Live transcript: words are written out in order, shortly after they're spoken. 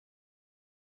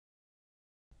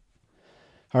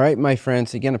All right, my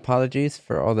friends, again, apologies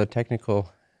for all the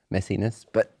technical messiness,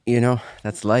 but you know,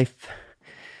 that's life.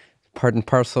 Part and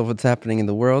parcel of what's happening in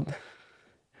the world.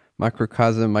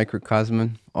 Microcosm,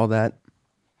 microcosm, all that.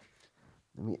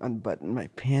 Let me unbutton my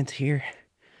pants here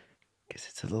because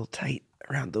it's a little tight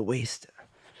around the waist.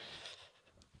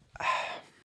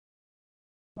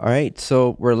 All right,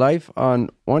 so we're live on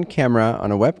one camera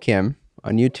on a webcam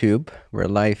on YouTube. We're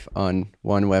live on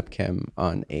one webcam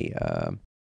on a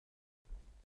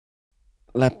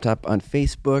laptop on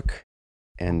Facebook,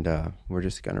 and we're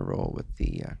just going to roll with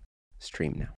the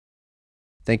stream now.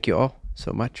 Thank you all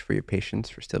so much for your patience,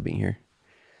 for still being here.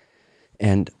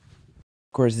 And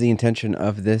of course, the intention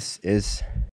of this is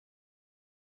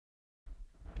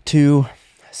to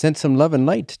send some love and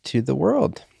light to the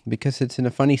world because it's in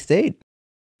a funny state.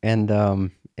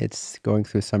 And it's going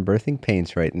through some birthing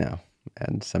pains right now,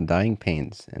 and some dying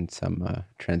pains, and some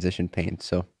transition pains.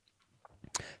 So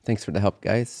thanks for the help,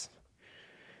 guys.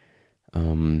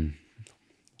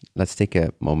 Let's take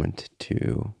a moment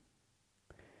to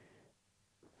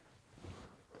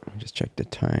just check the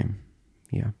time.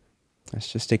 Yeah.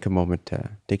 Let's just take a moment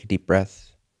to take a deep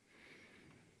breath.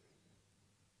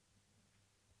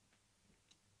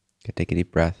 Take a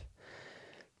deep breath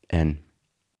and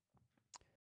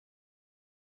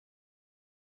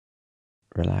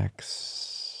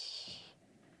relax.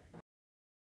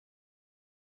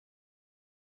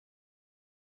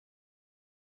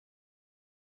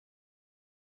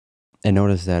 And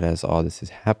notice that as all this is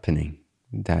happening,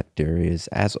 that there is,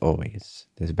 as always,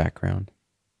 this background,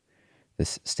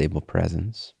 this stable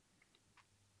presence,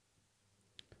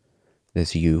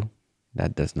 this you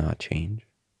that does not change,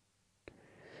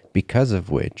 because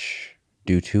of which,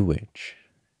 due to which,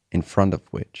 in front of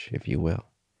which, if you will,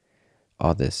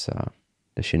 all this,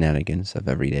 the shenanigans of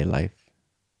everyday life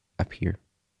appear.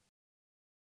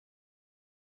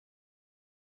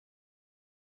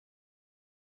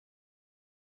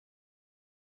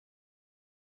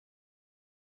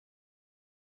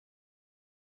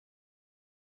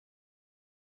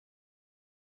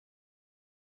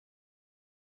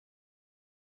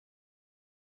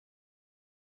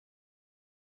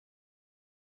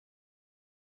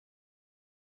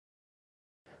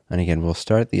 And again, we'll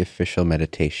start the official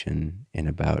meditation in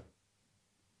about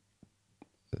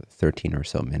 13 or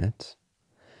so minutes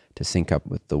to sync up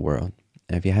with the world.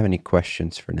 And if you have any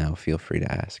questions for now, feel free to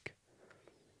ask.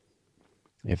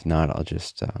 If not, I'll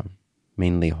just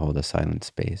mainly hold a silent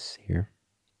space here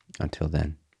until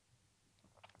then.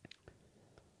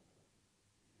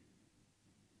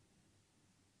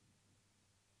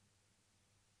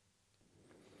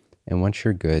 And once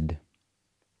you're good,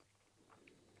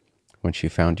 once you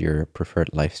found your preferred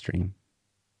live stream,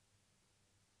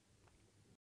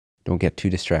 don't get too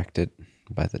distracted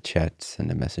by the chats and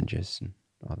the messages and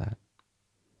all that.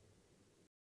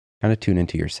 Kind of tune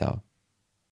into yourself.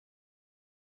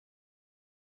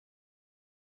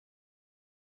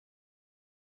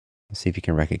 See if you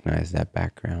can recognize that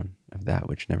background of that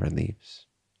which never leaves,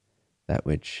 that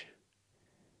which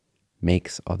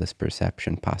makes all this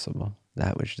perception possible,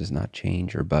 that which does not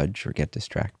change or budge or get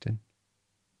distracted,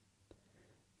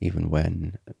 even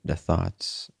when the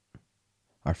thoughts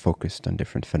are focused on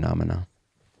different phenomena.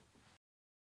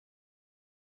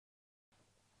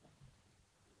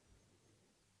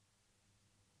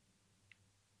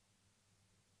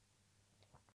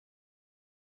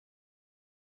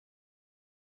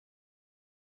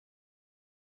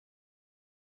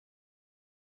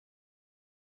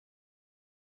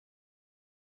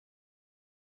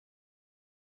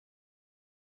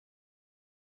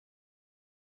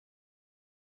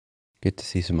 Good to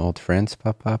see some old friends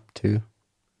pop up too.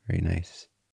 Very nice.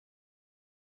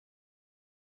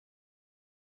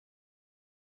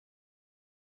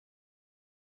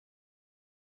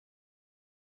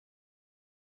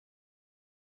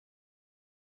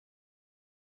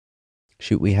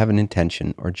 Should we have an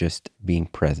intention or just being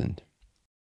present?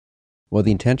 Well,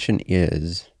 the intention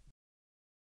is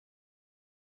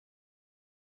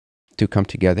to come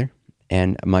together.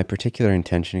 And my particular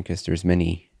intention, because there's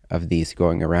many of these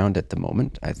going around at the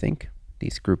moment, I think,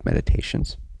 these group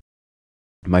meditations.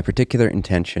 My particular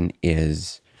intention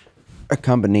is a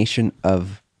combination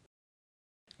of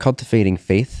cultivating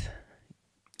faith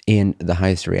in the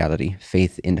highest reality,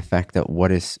 faith in the fact that what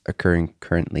is occurring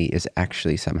currently is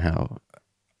actually somehow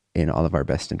in all of our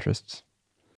best interests.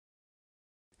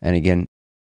 And again,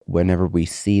 whenever we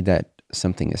see that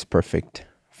something is perfect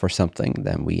for something,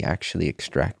 then we actually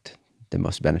extract the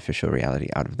most beneficial reality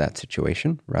out of that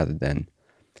situation rather than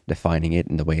defining it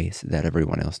in the ways that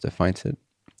everyone else defines it.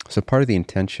 So part of the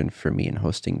intention for me in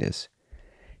hosting this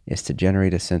is to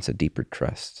generate a sense of deeper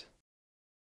trust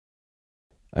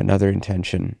Another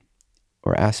intention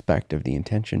or aspect of the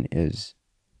intention is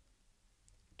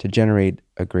to generate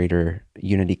a greater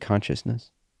unity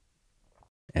consciousness.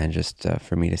 And just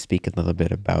for me to speak a little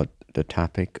bit about the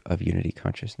topic of unity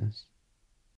consciousness,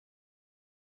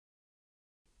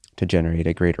 to generate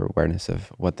a greater awareness of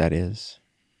what that is.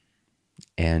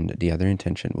 And the other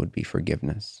intention would be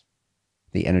forgiveness,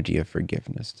 the energy of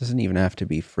forgiveness. It doesn't even have to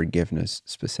be forgiveness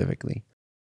specifically,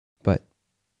 but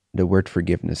the word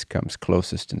forgiveness comes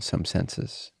closest in some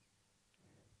senses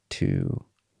to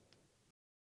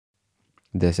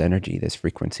this energy, this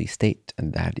frequency state,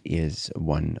 and that is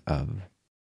one of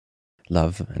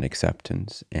love and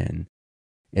acceptance. And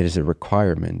it is a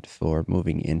requirement for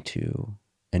moving into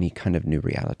any kind of new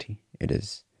reality. It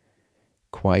is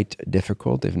quite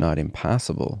difficult, if not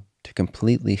impossible, to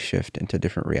completely shift into a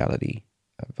different reality,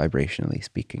 vibrationally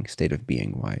speaking, state of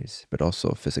being wise, but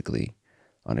also physically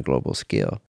on a global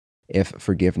scale, if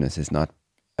forgiveness is not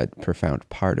a profound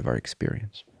part of our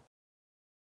experience.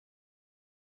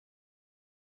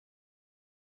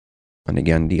 And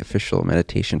again, the official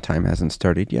meditation time hasn't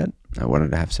started yet. I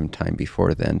wanted to have some time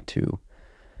before then to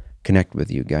connect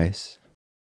with you guys,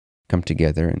 come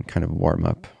together and kind of warm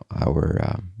up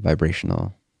our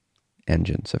vibrational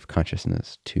engines of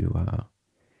consciousness to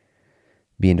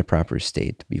be in the proper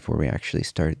state before we actually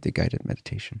start the guided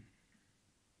meditation.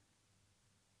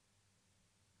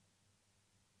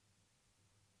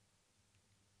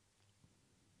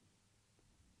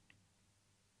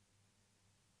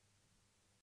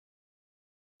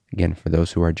 Again, for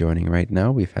those who are joining right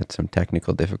now, we've had some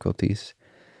technical difficulties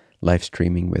live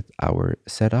streaming with our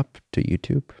setup to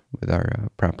YouTube, with our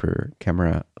proper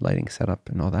camera lighting setup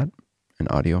and all that, and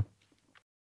audio.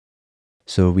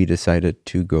 So we decided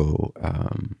to go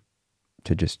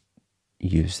to just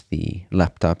use the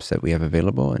laptops that we have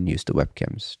available and use the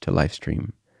webcams to live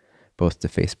stream both to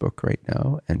Facebook right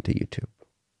now and to YouTube.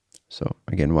 So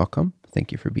again, welcome.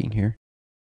 Thank you for being here.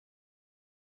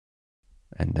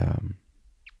 And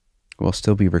we'll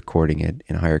still be recording it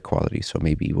in higher quality, so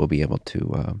maybe we'll be able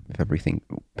to, if everything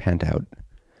panned out,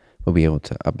 we'll be able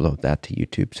to upload that to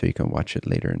YouTube so you can watch it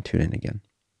later and tune in again.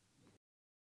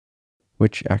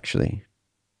 Which actually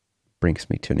brings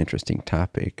me to an interesting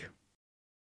topic,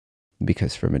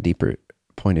 because from a deeper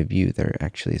point of view, there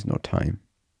actually is no time.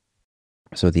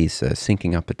 So these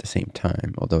syncing up at the same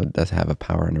time, although it does have a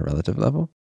power on a relative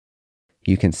level,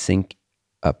 you can sync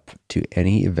up to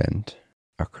any event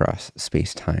across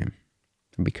space-time,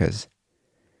 because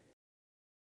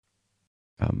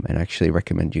and I actually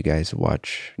recommend you guys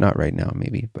watch, not right now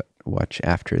maybe, but watch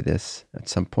after this at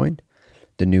some point,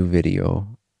 the new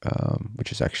video,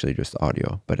 which is actually just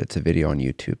audio, but it's a video on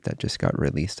YouTube that just got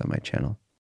released on my channel.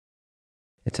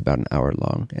 It's about an hour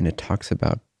long, and it talks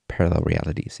about parallel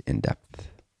realities in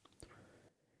depth,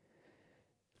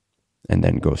 and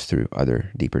then goes through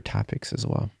other deeper topics as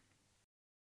well.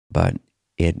 But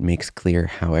it makes clear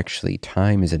how actually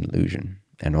time is an illusion,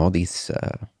 and all these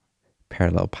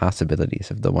parallel possibilities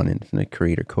of the one infinite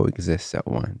creator coexist at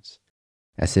once,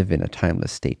 as if in a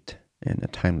timeless state, in a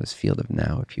timeless field of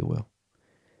now, if you will.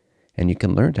 And you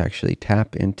can learn to actually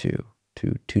tap into,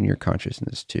 to tune your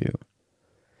consciousness to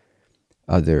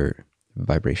other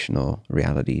vibrational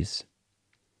realities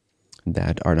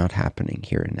that are not happening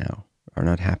here and now, are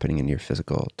not happening in your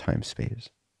physical time space.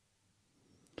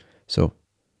 So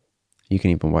you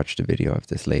can even watch the video of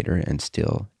this later and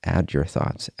still add your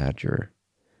thoughts, add your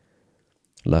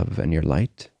love and your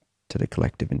light to the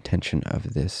collective intention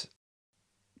of this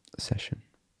session.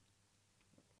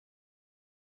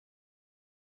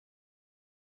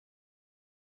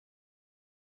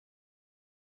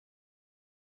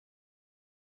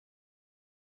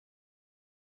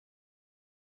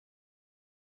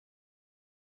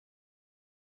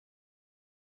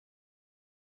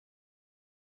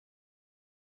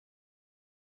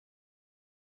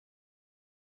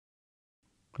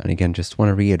 And again, just want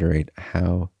to reiterate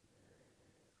how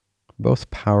both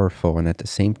powerful and at the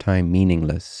same time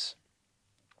meaningless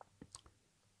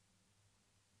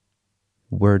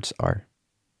words are.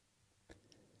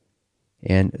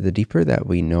 And the deeper that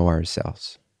we know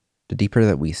ourselves, the deeper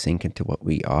that we sink into what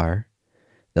we are,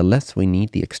 the less we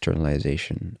need the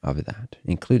externalization of that,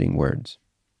 including words.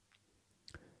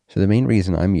 So the main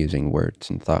reason I'm using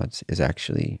words and thoughts is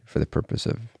actually for the purpose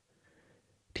of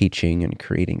teaching and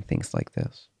creating things like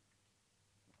this.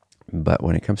 But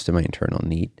when it comes to my internal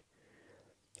need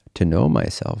to know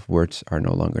myself, words are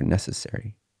no longer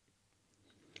necessary.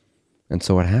 And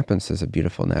so what happens is a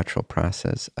beautiful natural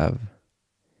process of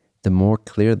the more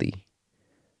clearly,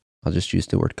 I'll just use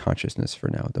the word consciousness for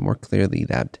now, the more clearly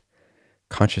that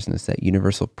consciousness, that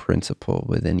universal principle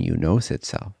within you knows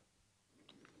itself,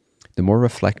 the more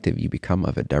reflective you become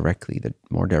of it directly, the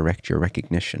more direct your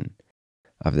recognition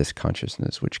of this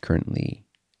consciousness, which currently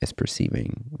is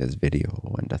perceiving this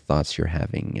video and the thoughts you're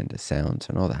having and the sounds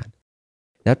and all that.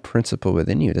 That principle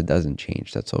within you that doesn't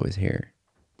change, that's always here,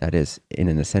 that is in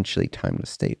an essentially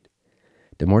timeless state.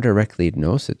 The more directly it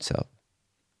knows itself,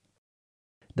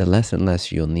 the less and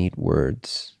less you'll need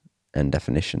words and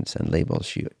definitions and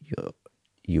labels.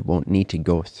 You won't need to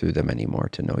go through them anymore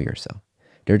to know yourself.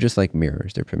 They're just like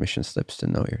mirrors. They're permission slips to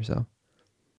know yourself.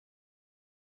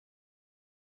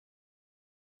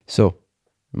 So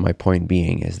my point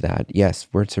being is that, yes,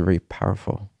 words are very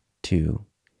powerful to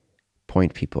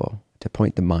point people, to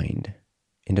point the mind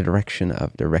in the direction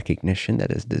of the recognition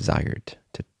that is desired,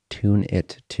 to tune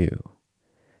it to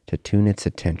tune its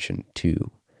attention to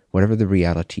whatever the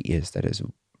reality is that is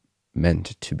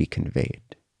meant to be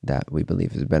conveyed, that we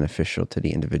believe is beneficial to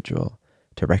the individual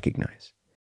to recognize.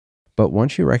 But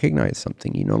once you recognize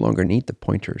something, you no longer need the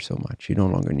pointer so much. You no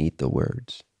longer need the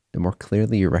words. The more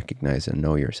clearly you recognize and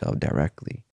know yourself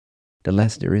directly, the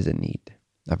less there is a need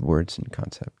of words and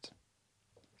concepts.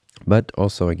 But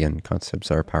also, again, concepts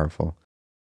are powerful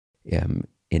in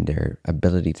their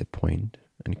ability to point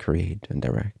and create and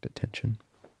direct attention.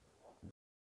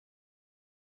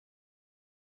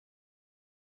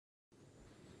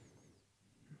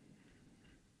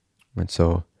 And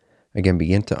so, again,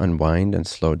 begin to unwind and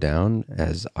slow down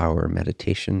as our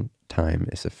meditation time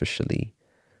is officially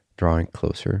drawing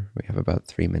closer. We have about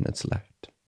 3 minutes left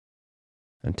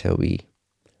until we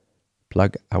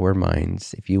plug our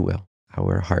minds, if you will,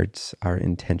 our hearts, our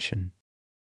intention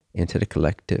into the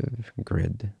collective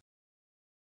grid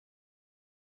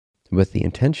with the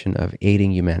intention of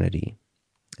aiding humanity,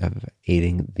 of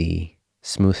aiding the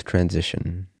smooth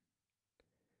transition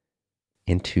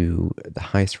into the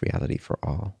highest reality for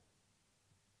all.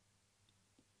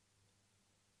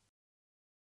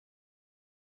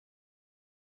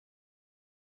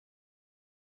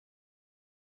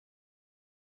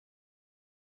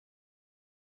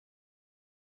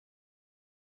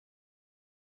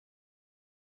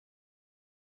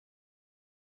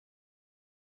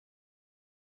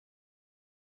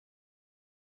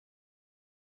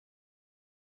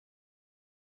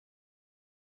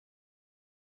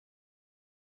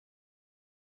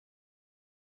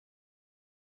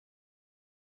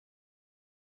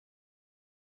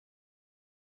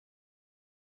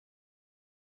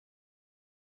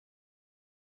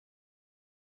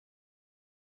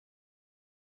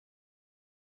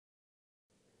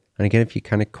 And again, if you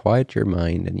kind of quiet your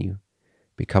mind and you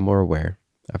become more aware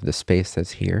of the space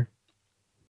that's here,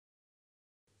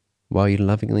 while you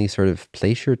lovingly sort of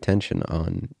place your attention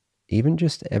on even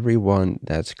just everyone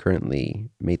that's currently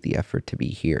made the effort to be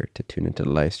here, to tune into the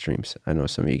live streams. I know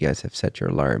some of you guys have set your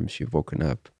alarms, you've woken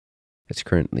up. It's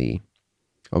currently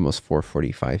almost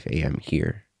 4:45 a.m.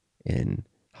 here in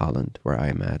Holland, where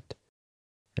I'm at.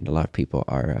 And a lot of people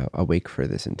are awake for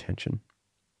this intention.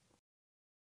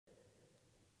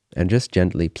 And just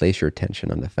gently place your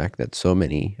attention on the fact that so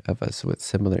many of us with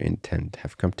similar intent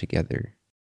have come together,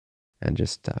 and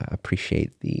just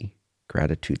appreciate the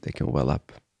gratitude that can well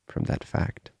up from that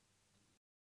fact.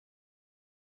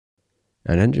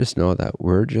 And then just know that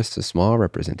we're just a small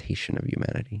representation of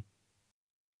humanity.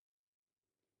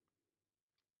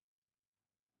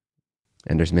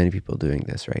 And there's many people doing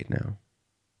this right now,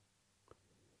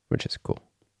 which is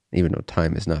cool. Even though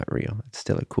time is not real, it's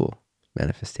still a cool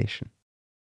manifestation.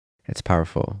 It's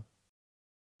powerful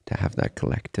to have that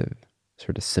collective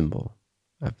sort of symbol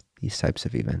of these types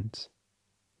of events.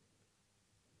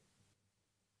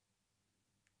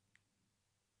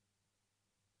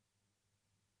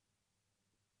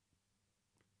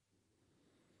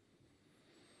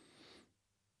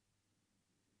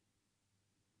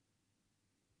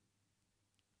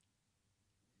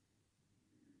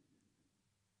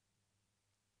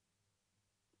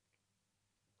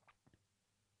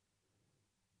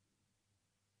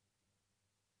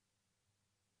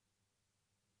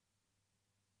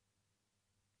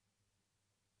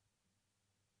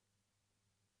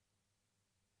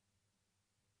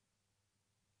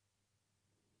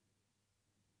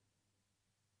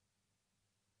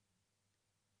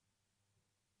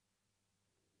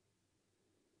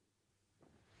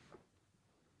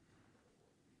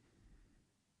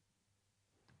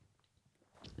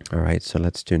 All right, so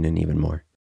let's tune in even more.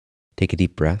 Take a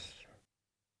deep breath.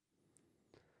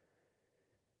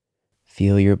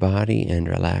 Feel your body and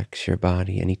relax your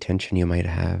body, any tension you might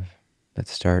have.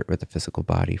 Let's start with the physical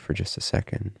body for just a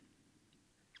second.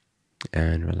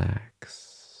 And relax.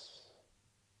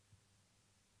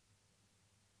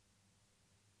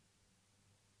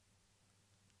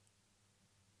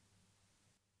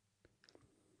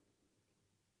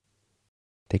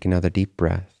 Take another deep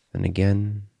breath, and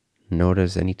again,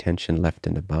 notice any tension left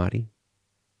in the body,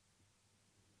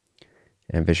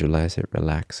 and visualize it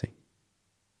relaxing.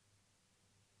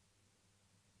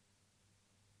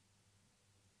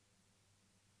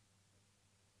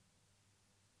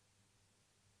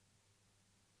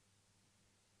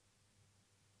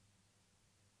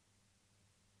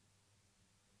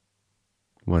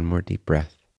 One more deep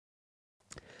breath.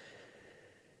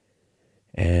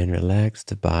 And relax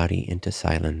the body into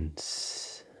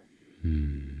silence.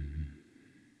 And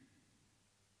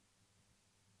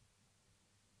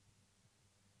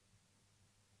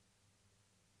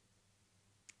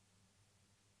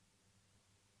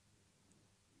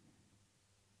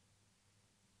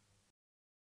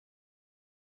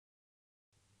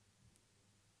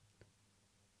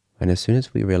as soon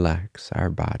as we relax our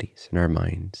bodies and our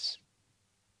minds,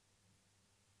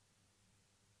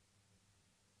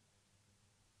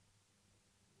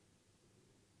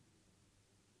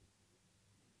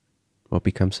 what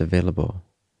becomes available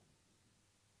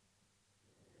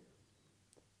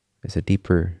is a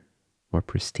deeper, more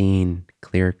pristine,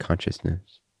 clear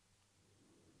consciousness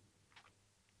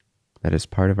that is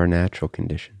part of our natural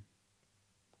condition.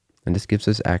 And this gives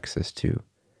us access to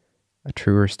a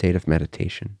truer state of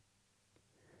meditation,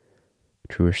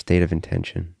 a truer state of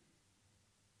intention.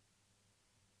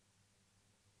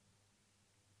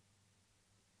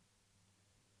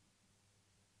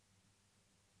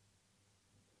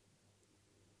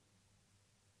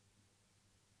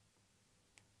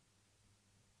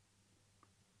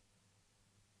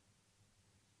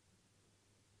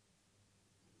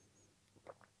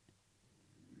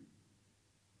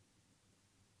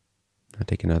 Now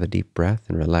take another deep breath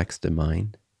and relax the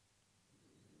mind.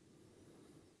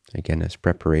 Again, as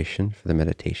preparation for the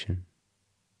meditation.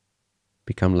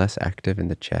 Become less active in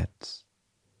the chats.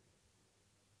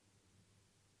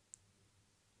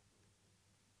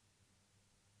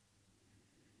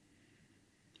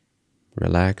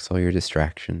 Relax all your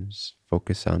distractions.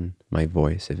 Focus on my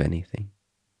voice, if anything.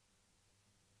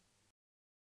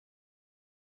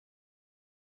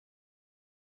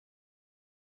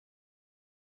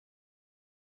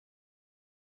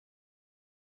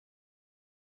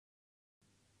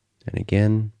 And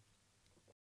again,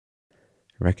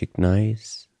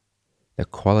 recognize the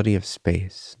quality of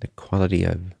space, the quality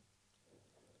of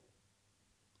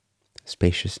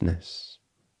spaciousness.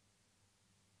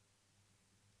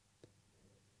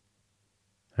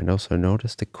 And also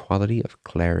notice the quality of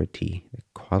clarity, the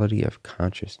quality of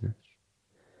consciousness,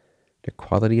 the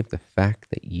quality of the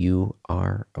fact that you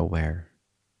are aware.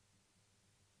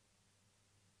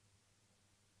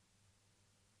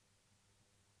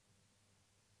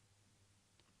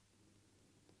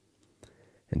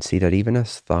 And see that even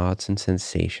as thoughts and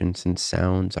sensations and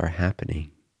sounds are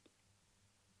happening,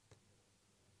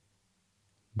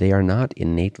 they are not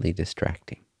innately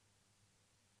distracting.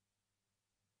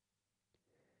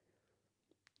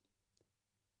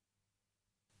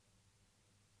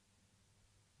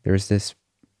 There is this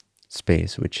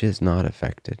space which is not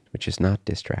affected, which is not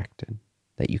distracted,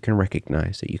 that you can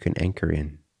recognize, that you can anchor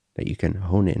in, that you can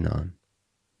hone in on,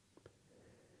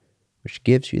 which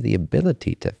gives you the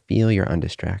ability to feel your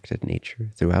undistracted nature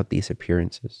throughout these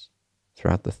appearances,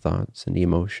 throughout the thoughts and the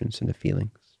emotions and the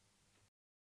feelings.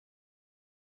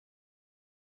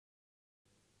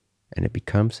 And it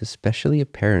becomes especially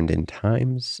apparent in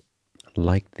times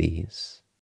like these,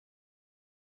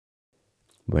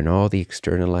 when all the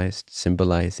externalized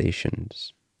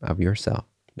symbolizations of yourself,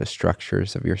 the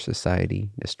structures of your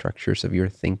society, the structures of your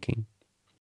thinking,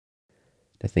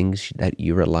 the things that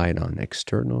you relied on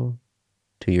external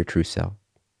to your true self,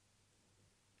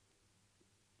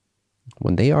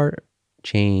 when they are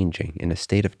changing, in a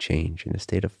state of change, in a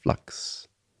state of flux,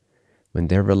 when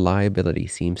their reliability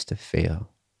seems to fail,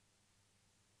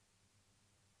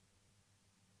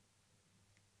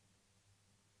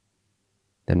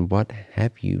 then what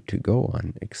have you to go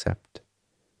on except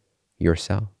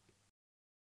yourself?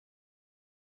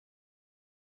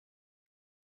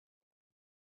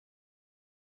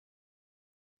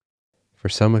 For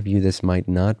some of you, this might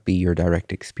not be your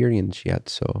direct experience yet,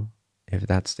 so if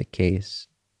that's the case,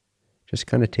 just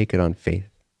kind of take it on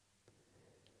faith,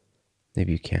 if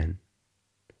you can.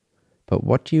 But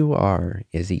what you are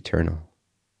is eternal.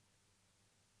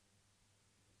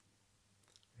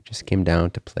 It just came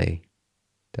down to play,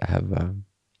 to have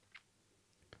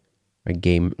a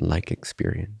game-like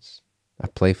experience, a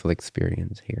playful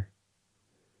experience here.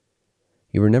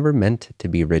 You were never meant to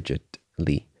be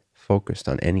rigidly focused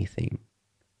on anything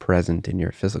present in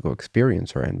your physical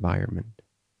experience or environment.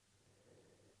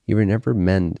 You were never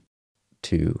meant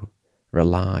to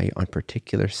rely on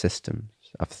particular systems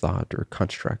of thought or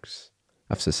constructs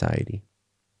of society.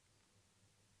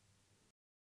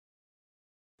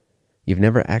 You've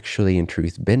never actually, in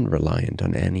truth, been reliant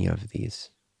on any of these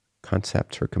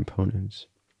concepts or components.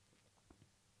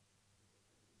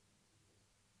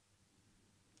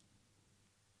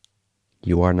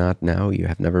 You are not now, you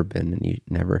have never been, and you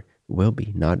never will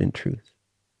be, not in truth.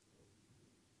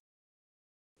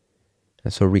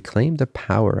 And so reclaim the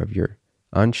power of your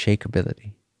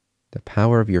unshakability, the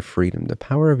power of your freedom, the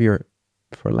power of your,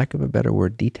 for lack of a better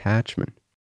word, detachment.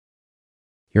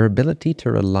 Your ability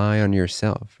to rely on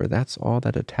yourself, for that's all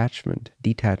that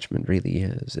detachment really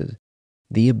is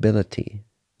the ability,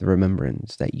 the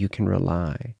remembrance that you can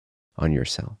rely on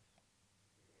yourself.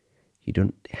 You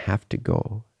don't have to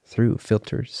go through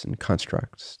filters and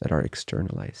constructs that are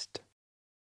externalized,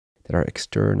 that are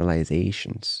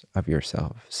externalizations of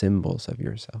yourself, symbols of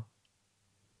yourself.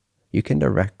 You can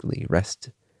directly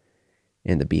rest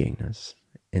in the beingness,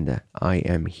 in the I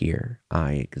am here,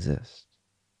 I exist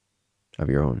of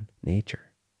your own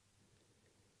nature.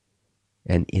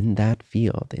 And in that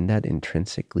field, in that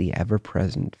intrinsically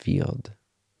ever-present field,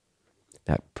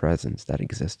 that presence, that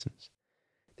existence,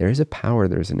 there is a power,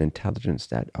 there's an intelligence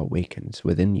that awakens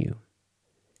within you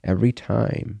every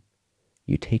time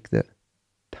you take the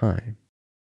time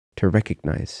to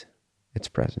recognize its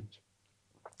presence.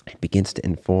 It begins to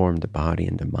inform the body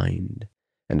and the mind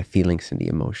and the feelings and the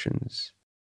emotions.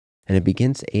 And it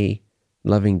begins a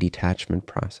loving detachment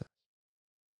process.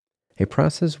 A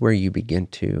process where you begin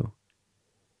to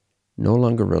no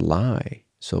longer rely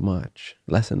so much,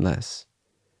 less and less,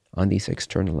 on these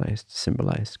externalized,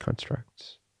 symbolized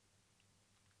constructs.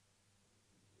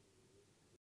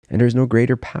 And there's no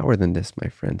greater power than this, my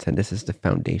friends, and this is the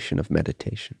foundation of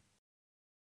meditation.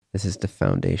 This is the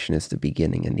foundation, it's the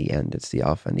beginning and the end, it's the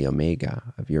alpha and the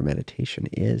omega of your meditation,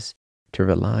 is to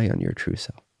rely on your true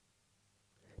self.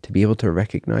 To be able to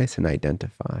recognize and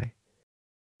identify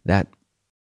that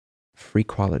free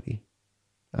quality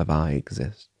of I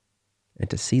exist, and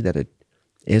to see that it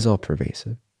is all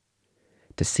pervasive,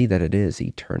 to see that it is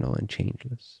eternal and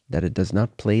changeless, that it does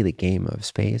not play the game of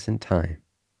space and time.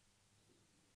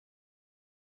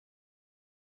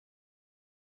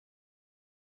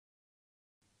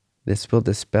 This will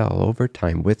dispel over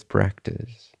time with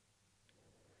practice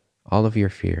all of your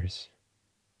fears.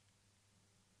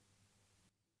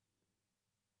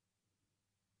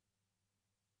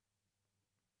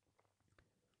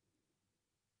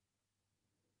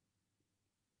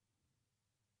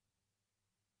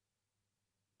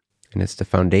 And it's the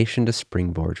foundation, the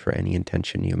springboard for any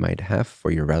intention you might have for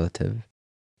your relative,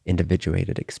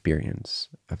 individuated experience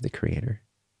of the Creator.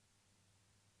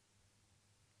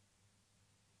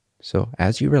 So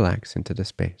as you relax into the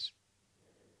space,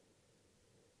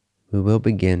 we will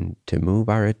begin to move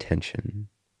our attention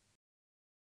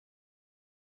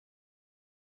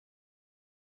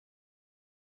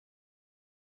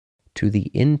to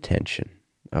the intention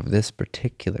of this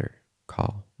particular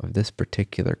call, of this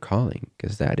particular calling,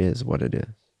 because that is what it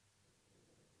is.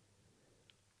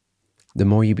 The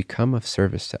more you become of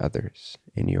service to others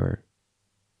in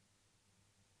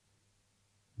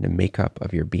the makeup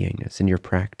of your beingness, in your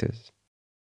practice,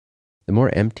 the more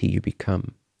empty you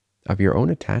become of your own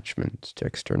attachments to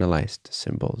externalized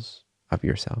symbols of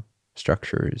yourself,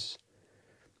 structures,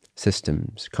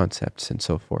 systems, concepts, and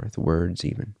so forth, words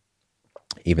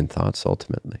even thoughts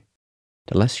ultimately.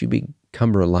 The less you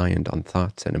become reliant on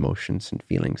thoughts and emotions and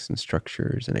feelings and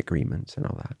structures and agreements and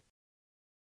all that,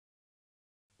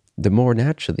 the more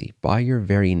naturally, by your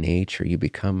very nature, you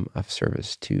become of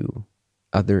service to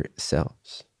other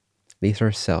selves. These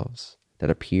are selves that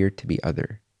appear to be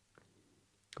other,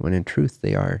 when in truth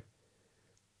they are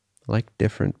like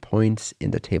different points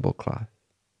in the tablecloth.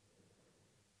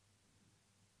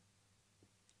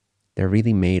 They're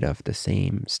really made of the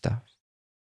same stuff.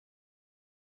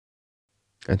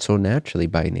 And so naturally,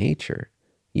 by nature,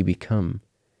 you become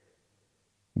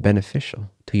beneficial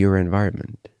to your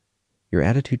environment. Your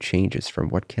attitude changes from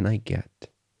what can I get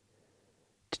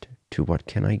to what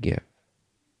can I give.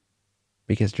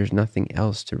 Because there's nothing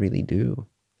else to really do,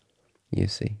 you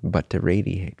see, but to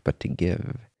radiate, but to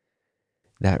give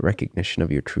that recognition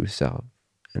of your true self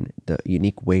and the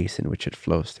unique ways in which it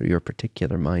flows through your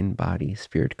particular mind, body,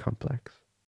 spirit complex.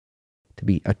 To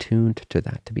be attuned to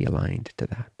that, to be aligned to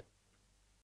that.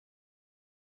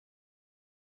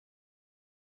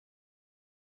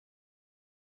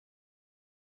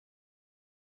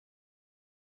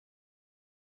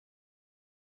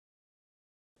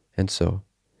 And so,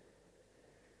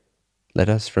 let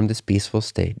us from this peaceful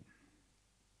state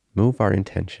move our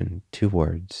intention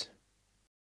towards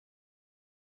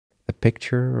the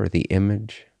picture or the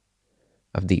image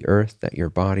of the earth that your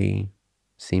body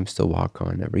seems to walk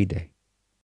on every day.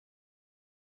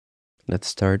 Let's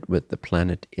start with the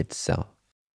planet itself,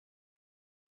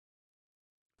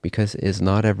 because is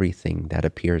not everything that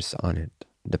appears on it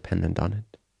dependent on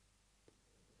it?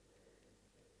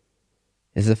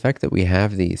 Is the fact that we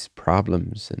have these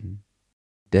problems and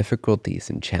difficulties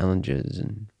and challenges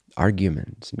and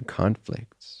arguments and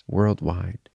conflicts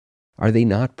worldwide, are they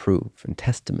not proof and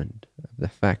testament of the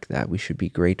fact that we should be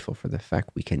grateful for the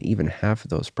fact we can even have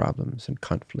those problems and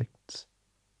conflicts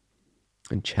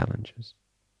and challenges?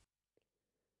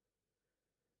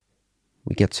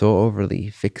 We get so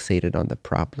overly fixated on the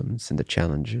problems and the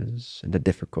challenges and the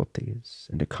difficulties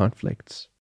and the conflicts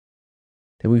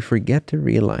that we forget to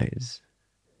realize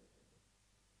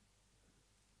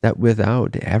that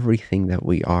without everything that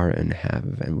we are and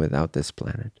have, and without this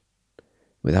planet,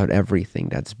 without everything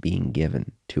that's being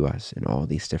given to us in all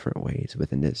these different ways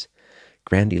within this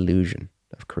grand illusion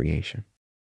of creation,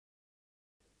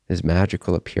 this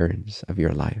magical appearance of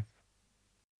your life,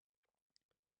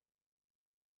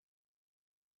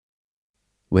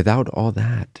 without all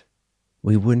that,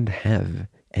 we wouldn't have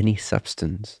any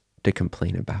substance to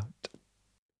complain about.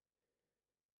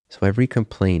 So every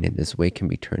complaint in this way can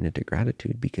be turned into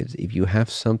gratitude, because if you have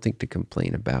something to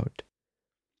complain about,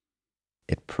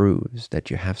 it proves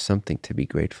that you have something to be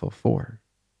grateful for.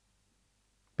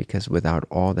 Because without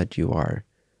all that you are,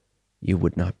 you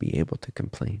would not be able to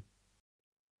complain.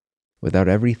 Without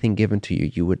everything given to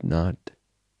you, you would not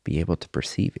be able to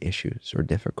perceive issues or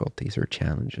difficulties or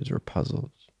challenges or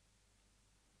puzzles.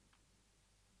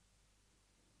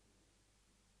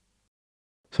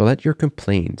 So let your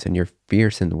complaints and your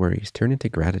fears and worries turn into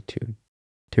gratitude.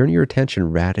 Turn your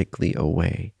attention radically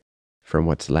away from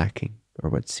what's lacking or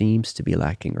what seems to be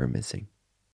lacking or missing,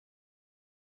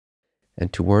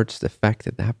 and towards the fact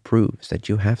that that proves that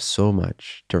you have so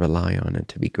much to rely on and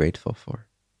to be grateful for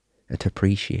and to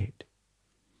appreciate.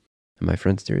 And my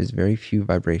friends, there is very few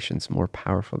vibrations more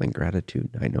powerful than gratitude.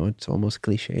 I know it's almost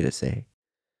cliche to say,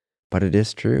 but it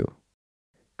is true.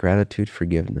 Gratitude,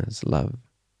 forgiveness, love.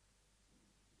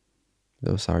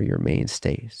 Those are your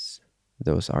mainstays.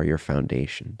 Those are your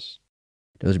foundations.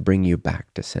 Those bring you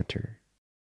back to center.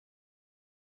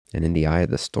 And in the eye of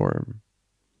the storm,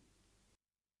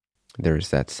 there is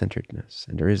that centeredness,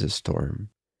 and there is a storm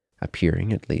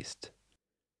appearing, at least,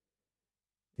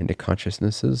 in the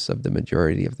consciousnesses of the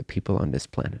majority of the people on this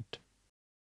planet.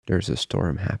 There's a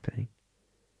storm happening.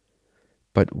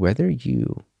 But whether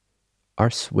you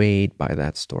are swayed by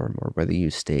that storm or whether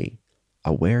you stay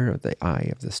aware of the eye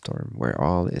of the storm, where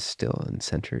all is still and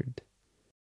centered,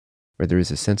 where there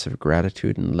is a sense of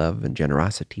gratitude and love and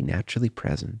generosity naturally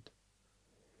present,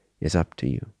 is up to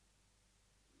you.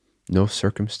 No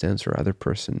circumstance or other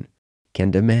person can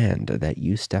demand that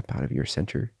you step out of your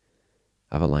center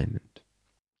of alignment,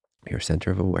 your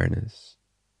center of awareness.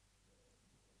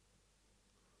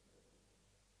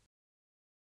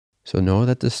 So know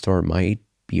that the storm might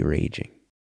be raging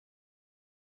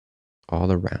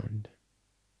all around,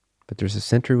 but there's a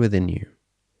center within you,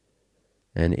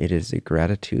 and it is the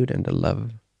gratitude and the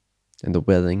love and the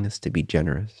willingness to be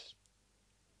generous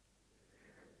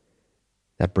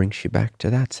that brings you back to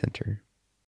that center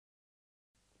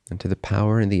and to the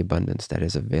power and the abundance that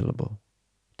is available,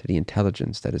 to the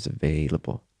intelligence that is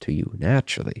available to you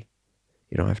naturally.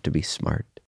 You don't have to be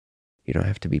smart. You don't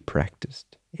have to be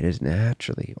practiced. It is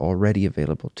naturally already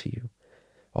available to you.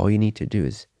 All you need to do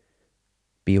is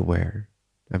be aware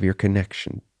of your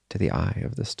connection to the eye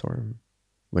of the storm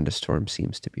when the storm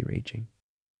seems to be raging.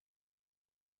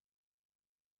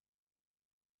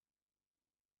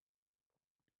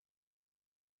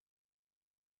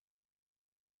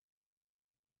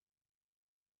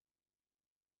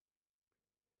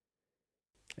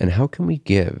 And how can we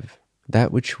give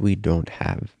that which we don't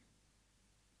have?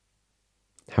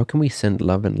 How can we send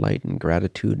love and light and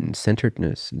gratitude and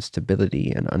centeredness and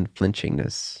stability and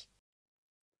unflinchingness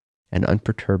and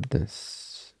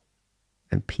unperturbedness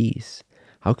and peace?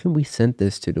 How can we send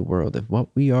this to the world if what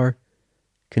we are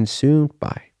consumed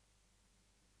by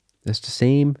is the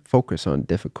same focus on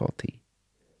difficulty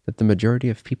that the majority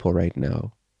of people right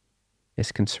now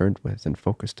is concerned with and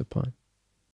focused upon?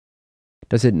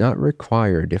 Does it not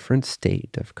require a different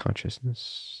state of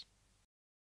consciousness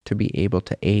to be able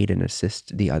to aid and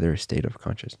assist the other state of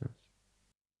consciousness?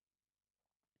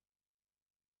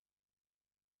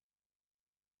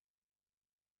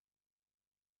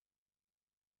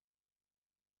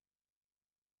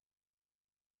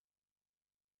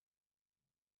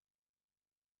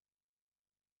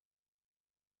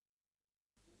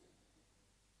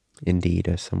 Indeed,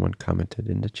 as someone commented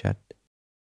in the chat,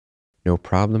 No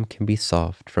problem can be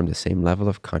solved from the same level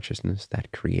of consciousness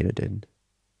that created it.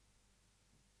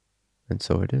 And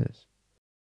so it is.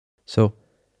 So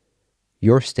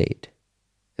your state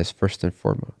is first and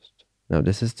foremost. Now,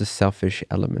 this is the selfish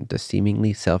element, the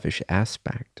seemingly selfish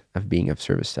aspect of being of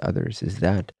service to others, is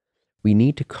that we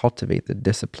need to cultivate the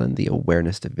discipline, the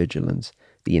awareness, the vigilance,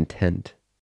 the intent,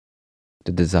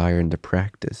 the desire, and the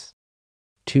practice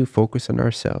to focus on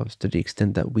ourselves to the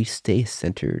extent that we stay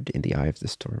centered in the eye of the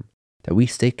storm, that we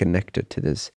stay connected to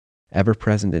this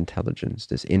ever-present intelligence,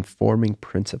 this informing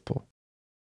principle,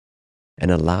 and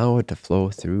allow it to flow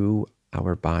through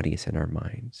our bodies and our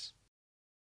minds,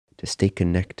 to stay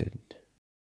connected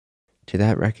to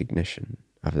that recognition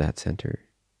of that center,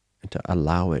 and to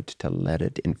allow it to let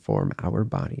it inform our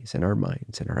bodies and our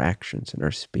minds and our actions and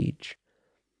our speech.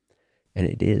 And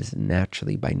it is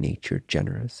naturally by nature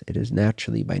generous. It is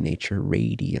naturally by nature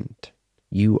radiant.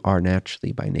 You are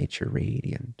naturally by nature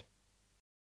radiant.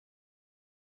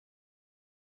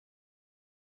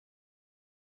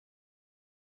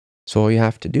 So all you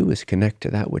have to do is connect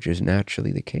to that which is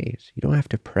naturally the case. You don't have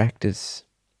to practice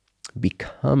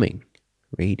becoming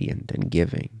radiant and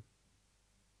giving.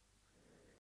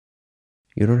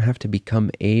 You don't have to become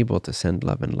able to send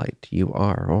love and light. You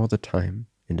are all the time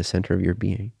in the center of your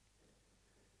being.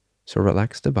 So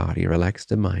relax the body, relax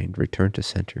the mind, return to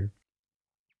center.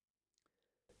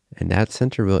 And that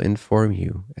center will inform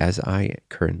you, as I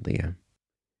currently am,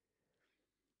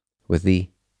 with the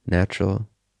natural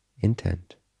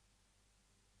intent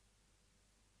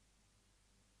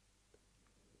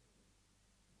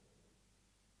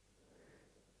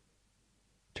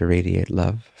to radiate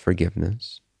love,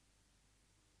 forgiveness,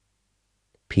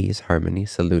 peace, harmony,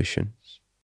 solutions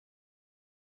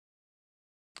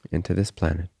into this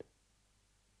planet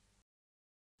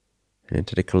and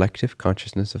into the collective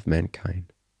consciousness of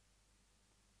mankind.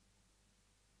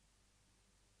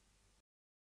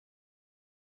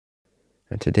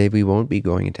 And today we won't be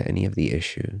going into any of the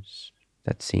issues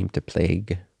that seem to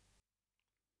plague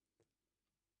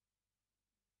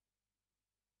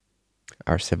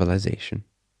our civilization.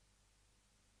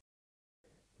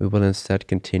 We will instead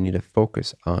continue to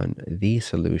focus on the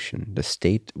solution, the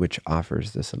state which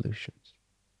offers the solutions.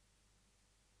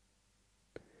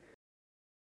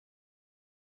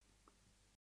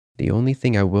 The only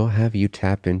thing I will have you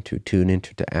tune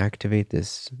into, to activate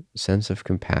this sense of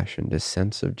compassion, this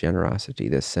sense of generosity,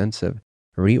 this sense of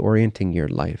reorienting your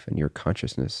life and your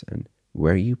consciousness and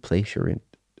where you place your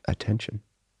attention.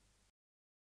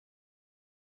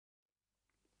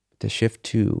 To shift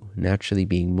to naturally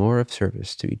being more of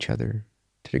service to each other,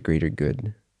 to the greater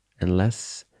good, and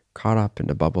less caught up in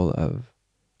the bubble of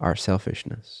our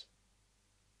selfishness,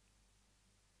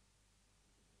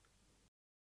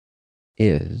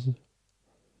 is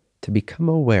to become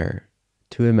aware,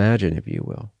 to imagine, if you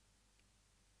will,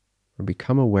 or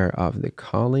become aware of the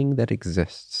calling that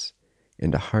exists in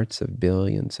the hearts of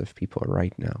billions of people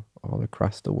right now, all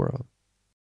across the world.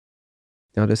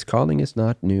 Now, this calling is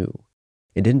not new.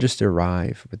 It didn't just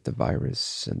arrive with the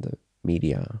virus and the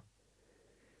media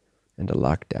and the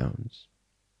lockdowns.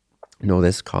 No,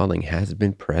 this calling has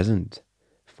been present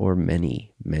for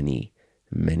many, many,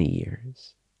 many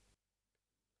years.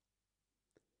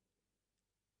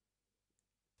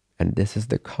 And this is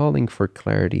the calling for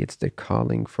clarity. It's the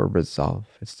calling for resolve.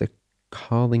 It's the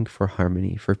calling for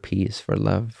harmony, for peace, for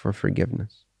love, for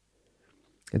forgiveness.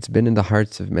 It's been in the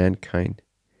hearts of mankind.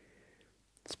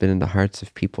 It's been in the hearts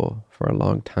of people for a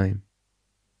long time.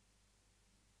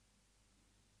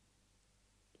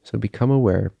 So become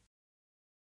aware,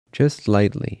 just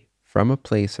lightly, from a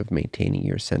place of maintaining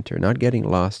your center, not getting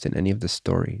lost in any of the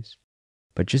stories,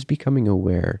 but just becoming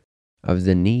aware of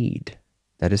the need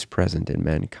that is present in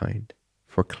mankind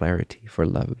for clarity, for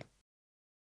love.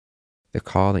 The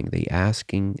calling, the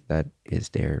asking that is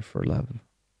there for love,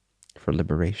 for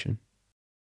liberation.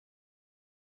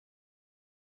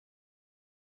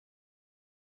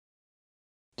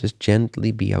 Just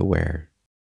gently be aware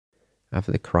of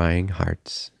the crying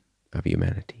hearts of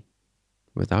humanity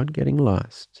without getting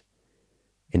lost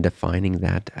in defining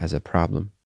that as a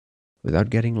problem,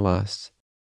 without getting lost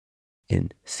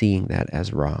in seeing that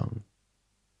as wrong,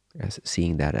 as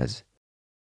seeing that as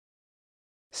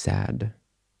sad.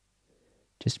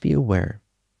 Just be aware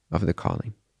of the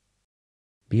calling.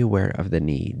 Be aware of the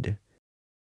need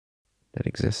that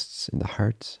exists in the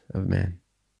hearts of man.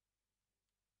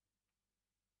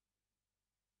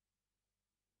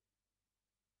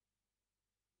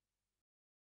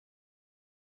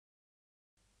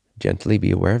 Gently be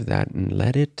aware of that and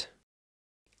let it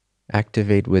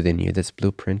activate within you this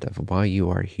blueprint of why you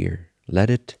are here. Let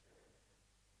it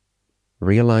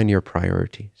realign your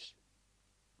priorities.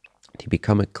 to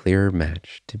become a clearer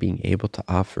match to being able to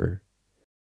offer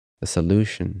the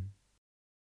solution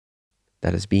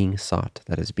that is being sought,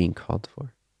 that is being called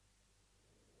for.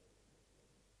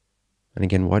 And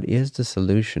again, what is the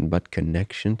solution but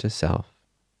connection to self,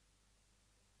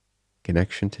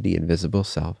 connection to the invisible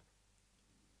self,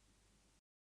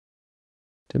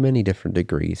 to many different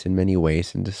degrees, in many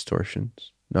ways and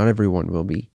distortions. Not everyone will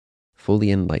be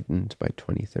fully enlightened by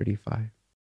 2035.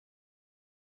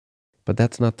 But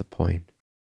that's not the point.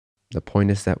 The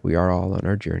point is that we are all on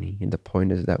our journey, and the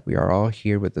point is that we are all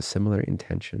here with a similar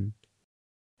intention.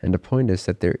 And the point is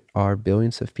that there are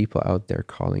billions of people out there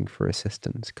calling for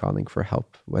assistance, calling for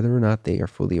help, whether or not they are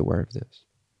fully aware of this.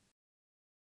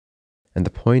 And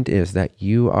the point is that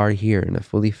you are here in a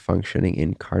fully functioning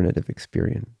incarnative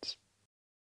experience.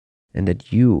 And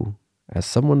that you, as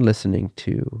someone listening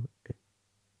to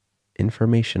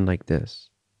information like this,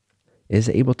 is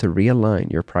able to realign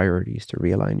your priorities, to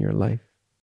realign your life,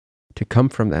 to come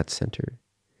from that center,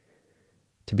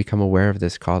 to become aware of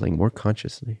this calling more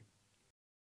consciously.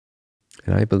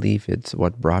 And I believe it's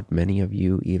what brought many of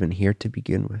you even here to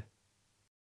begin with.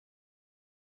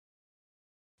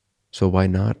 So why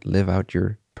not live out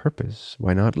your purpose?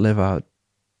 Why not live out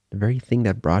the very thing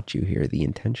that brought you here, the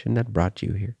intention that brought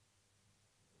you here?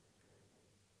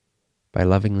 By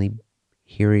lovingly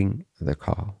hearing the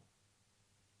call,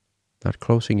 not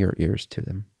closing your ears to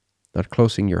them, not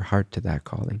closing your heart to that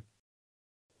calling,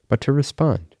 but to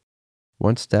respond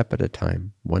one step at a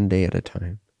time, one day at a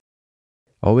time.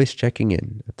 Always checking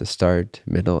in at the start,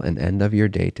 middle, and end of your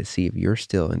day to see if you're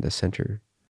still in the center,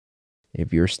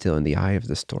 if you're still in the eye of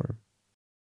the storm,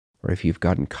 or if you've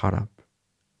gotten caught up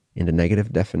in the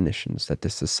negative definitions that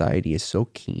this society is so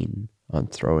keen on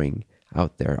throwing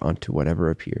out there onto whatever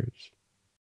appears.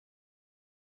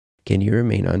 Can you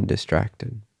remain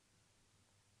undistracted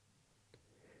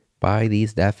by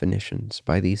these definitions,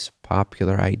 by these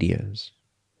popular ideas?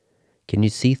 Can you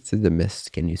see through the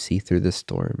mist? Can you see through the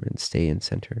storm and stay in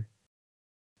center?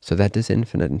 So that this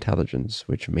infinite intelligence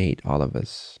which made all of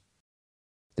us,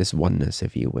 this oneness,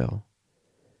 if you will,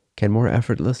 can more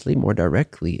effortlessly, more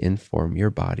directly inform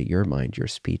your body, your mind, your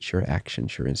speech, your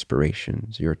actions, your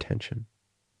inspirations, your attention.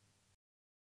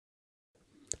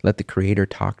 Let the Creator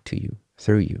talk to you,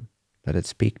 through you. Let it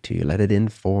speak to you. Let it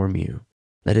inform you.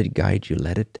 Let it guide you.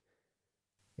 Let it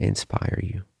inspire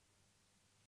you.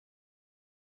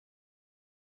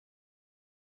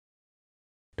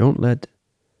 Don't let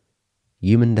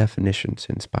human definitions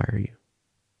inspire you.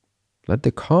 Let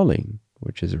the calling,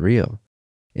 which is real,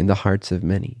 in the hearts of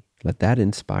many, let that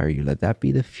inspire you. Let that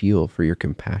be the fuel for your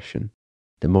compassion,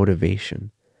 the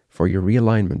motivation for your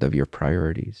realignment of your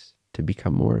priorities to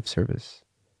become more of service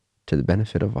to the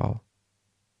benefit of all.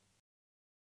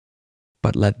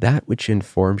 But let that which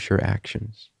informs your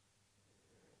actions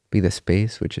be the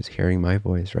space which is hearing my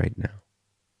voice right now.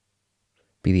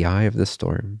 Be the eye of the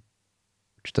storm,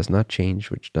 which does not change,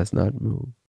 which does not move.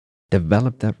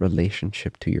 Develop that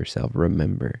relationship to yourself.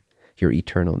 Remember your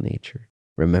eternal nature.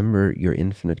 Remember your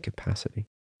infinite capacity.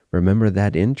 Remember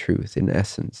that in truth, in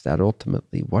essence, that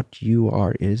ultimately what you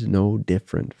are is no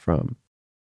different from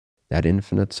that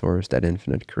infinite source, that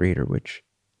infinite creator which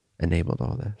enabled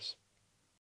all this.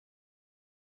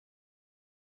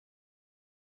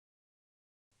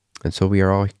 And so we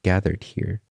are all gathered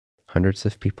here, hundreds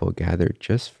of people gathered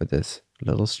just for this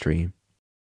little stream,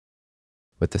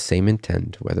 with the same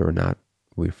intent, whether or not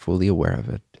we're fully aware of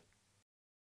it.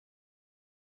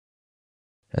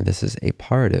 And this is a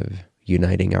part of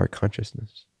uniting our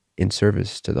consciousness in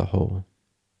service to the whole,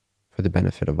 for the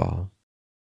benefit of all,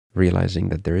 realizing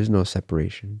that there is no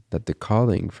separation, that the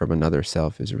calling from another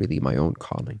self is really my own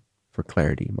calling for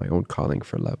clarity, my own calling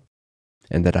for love,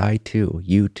 and that I too,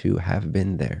 you too, have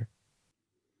been there.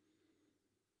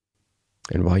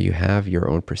 And while you have your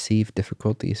own perceived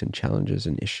difficulties and challenges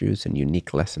and issues and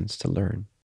unique lessons to learn,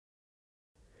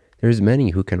 there's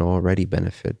many who can already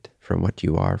benefit from what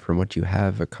you are, from what you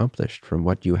have accomplished, from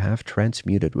what you have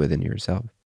transmuted within yourself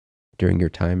during your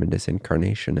time in this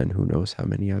incarnation, and who knows how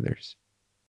many others.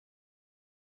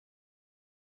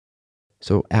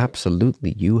 So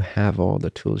absolutely, you have all the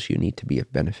tools you need to be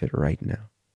of benefit right now.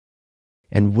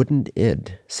 And wouldn't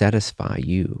it satisfy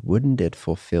you? Wouldn't it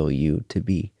fulfill you to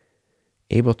be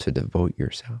able to devote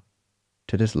yourself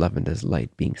to this love and this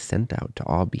light being sent out to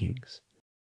all beings?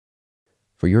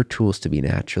 For your tools to be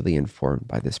naturally informed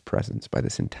by this presence, by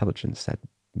this intelligence that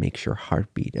makes your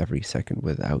heart beat every second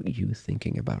without you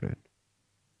thinking about it.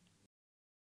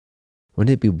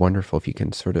 Wouldn't it be wonderful if you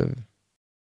can sort of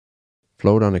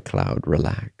float on a cloud,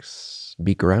 relax,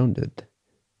 be grounded,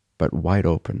 but wide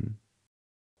open,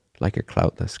 like a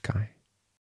cloudless sky?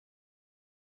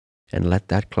 And let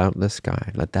that cloudless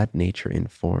sky, let that nature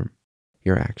inform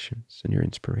your actions and your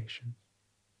inspiration.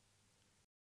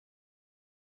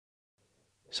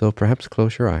 So perhaps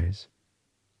close your eyes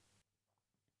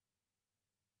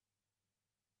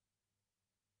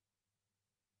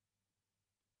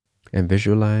and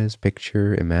visualize,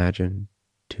 picture, imagine,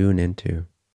 tune into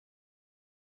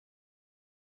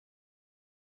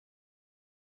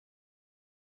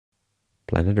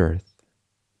planet Earth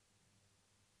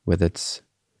with its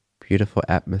beautiful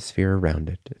atmosphere around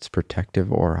it, its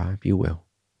protective aura, if you will.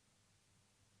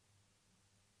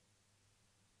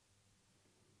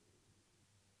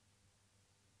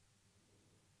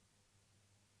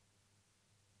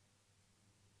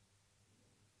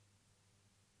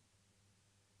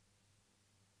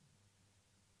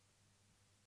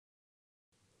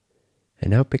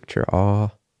 And now picture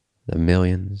all the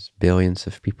millions, billions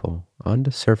of people on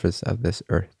the surface of this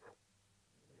earth.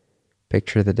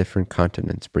 Picture the different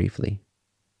continents briefly.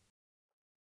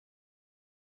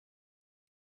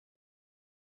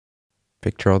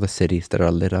 Picture all the cities that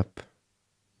are lit up.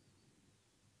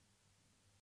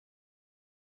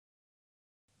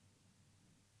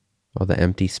 All the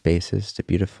empty spaces, the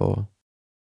beautiful,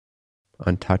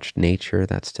 untouched nature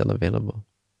that's still available.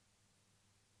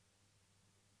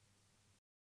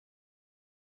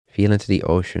 Feel into the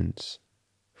oceans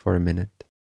for a minute.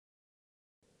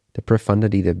 The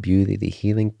profundity, the beauty, the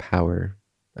healing power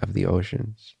of the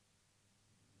oceans.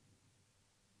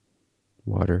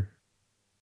 Water.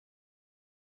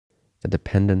 The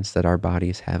dependence that our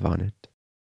bodies have on it.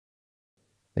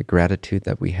 The gratitude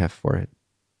that we have for it.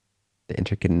 The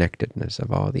interconnectedness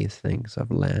of all these things,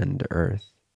 of land,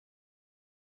 earth,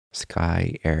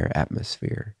 sky, air,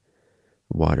 atmosphere,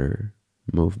 water,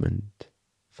 movement,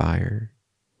 fire.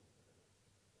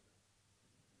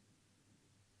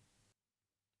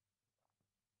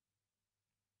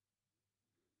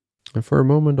 And for a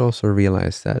moment also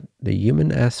realize that the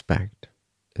human aspect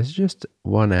is just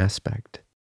one aspect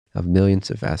of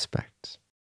millions of aspects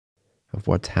of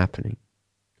what's happening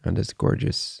on this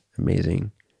gorgeous,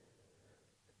 amazing,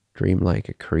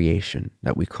 dreamlike creation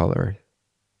that we call Earth.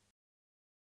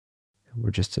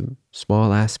 We're just a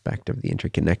small aspect of the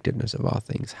interconnectedness of all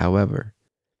things. However,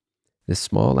 this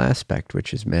small aspect,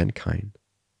 which is mankind,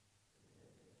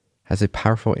 has a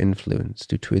powerful influence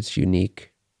due to its unique,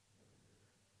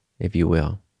 if you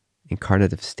will,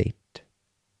 incarnative state,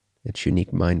 its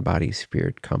unique mind, body,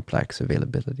 spirit, complex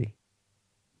availability.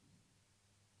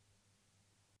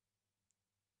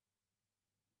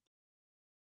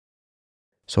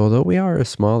 So although we are a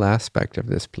small aspect of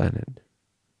this planet,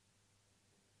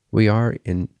 we are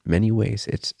in many ways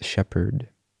its shepherd.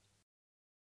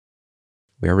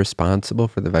 We are responsible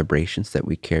for the vibrations that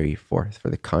we carry forth, for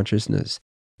the consciousness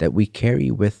that we carry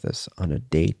with us on a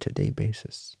day-to-day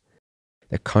basis.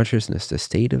 The consciousness, the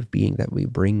state of being that we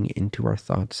bring into our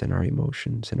thoughts and our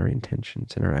emotions and our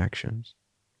intentions and our actions.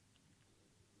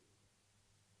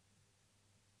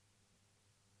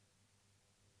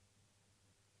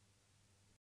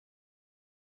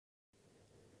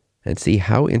 And see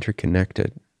how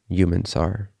interconnected humans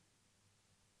are.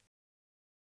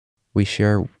 We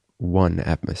share one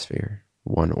atmosphere,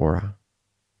 one aura,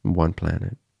 one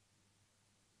planet.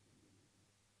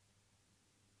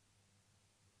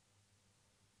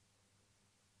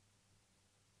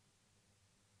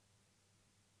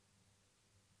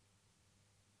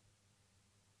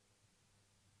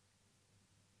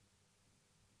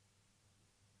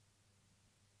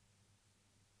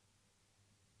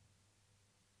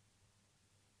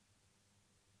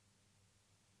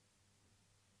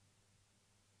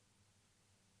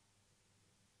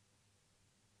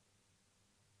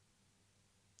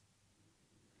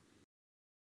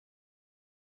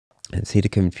 And see the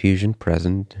confusion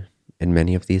present in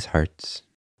many of these hearts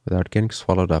without getting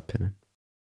swallowed up in it.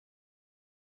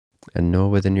 And know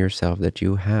within yourself that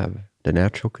you have the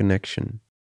natural connection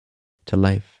to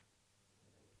life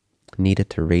needed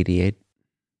to radiate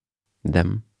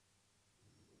them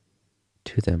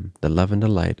to them, the love and the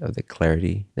light of the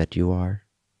clarity that you are.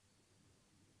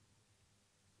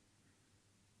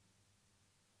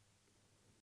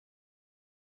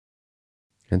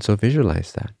 And so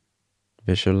visualize that.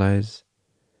 Visualize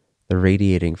the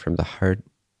radiating from the heart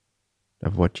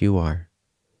of what you are.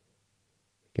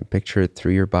 You can picture it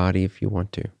through your body if you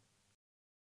want to.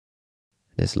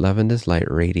 This love and this light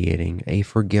radiating a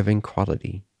forgiving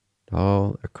quality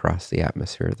all across the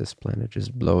atmosphere of this planet.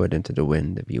 Just blow it into the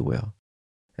wind, if you will,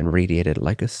 and radiate it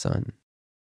like a sun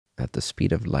at the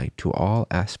speed of light to all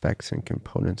aspects and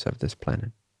components of this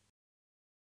planet.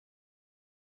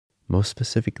 Most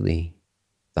specifically,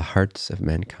 the hearts of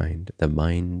mankind, the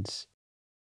minds,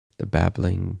 the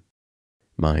babbling,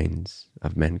 minds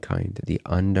of mankind, the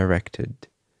undirected,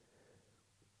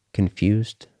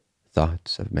 confused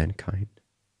thoughts of mankind,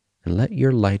 and let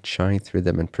your light shine through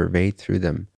them and pervade through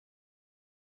them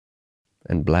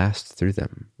and blast through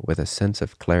them with a sense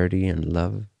of clarity and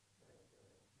love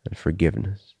and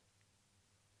forgiveness,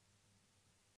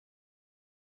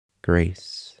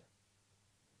 grace,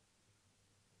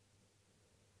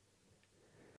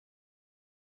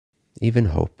 even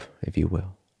hope, if you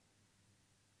will.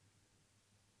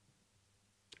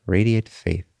 Radiate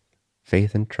faith,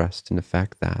 faith and trust in the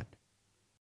fact that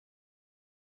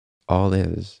all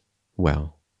is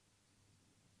well,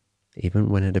 even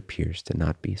when it appears to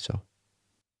not be so.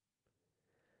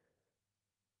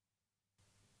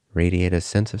 Radiate a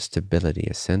sense of stability,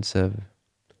 a sense of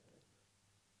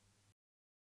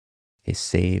a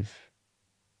safe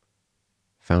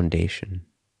foundation.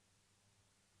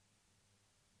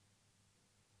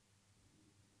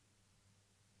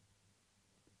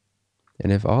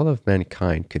 And if all of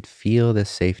mankind could feel this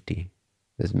safety,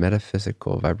 this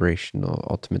metaphysical, vibrational,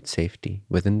 ultimate safety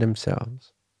within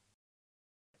themselves,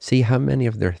 see how many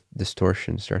of their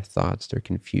distortions, their thoughts, their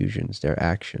confusions, their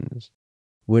actions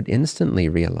would instantly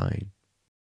realign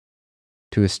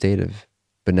to a state of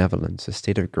benevolence, a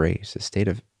state of grace, a state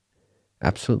of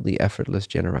absolutely effortless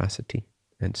generosity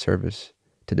and service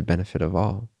to the benefit of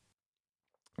all.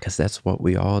 Because that's what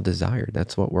we all desire.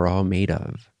 That's what we're all made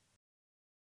of.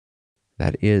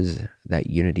 That is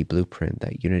that unity blueprint,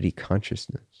 that unity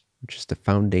consciousness, which is the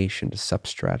foundation, the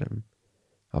substratum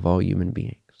of all human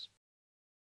beings.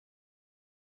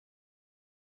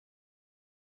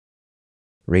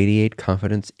 Radiate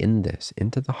confidence in this,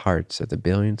 into the hearts of the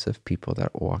billions of people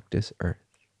that walk this earth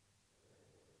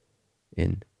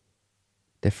in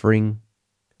differing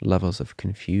levels of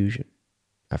confusion,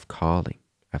 of calling,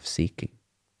 of seeking.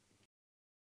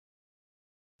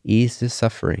 Ease the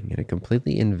suffering in a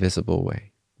completely invisible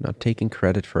way, not taking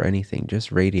credit for anything,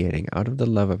 just radiating out of the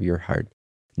love of your heart,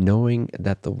 knowing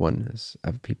that the oneness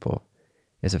of people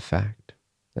is a fact,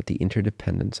 that the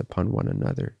interdependence upon one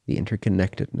another, the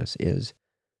interconnectedness is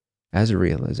as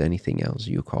real as anything else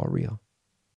you call real.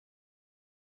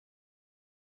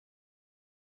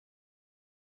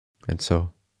 And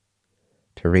so,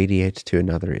 to radiate to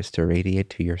another is to radiate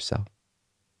to yourself.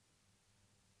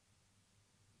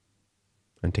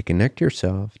 And to connect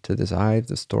yourself to this eye of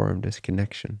the storm, this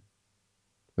connection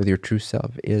with your true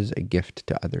self is a gift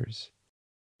to others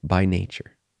by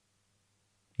nature,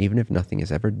 even if nothing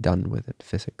is ever done with it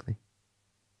physically.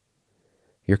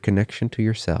 Your connection to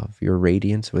yourself, your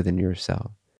radiance within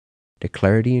yourself, the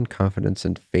clarity and confidence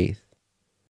and faith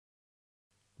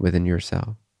within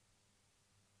yourself,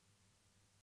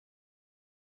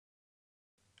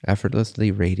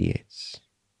 effortlessly radiates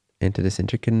into this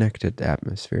interconnected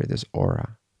atmosphere, this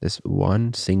aura, this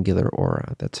one singular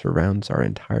aura that surrounds our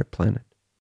entire planet.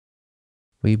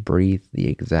 We breathe the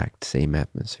exact same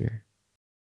atmosphere.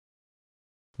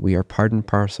 We are part and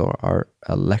parcel. Our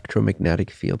electromagnetic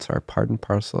fields are part and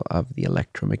parcel of the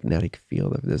electromagnetic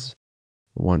field of this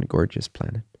one gorgeous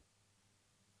planet.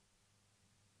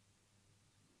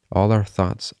 All our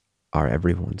thoughts are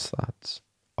everyone's thoughts.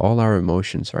 All our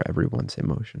emotions are everyone's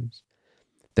emotions.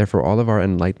 Therefore, all of our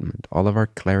enlightenment, all of our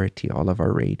clarity, all of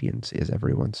our radiance is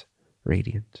everyone's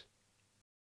radiance.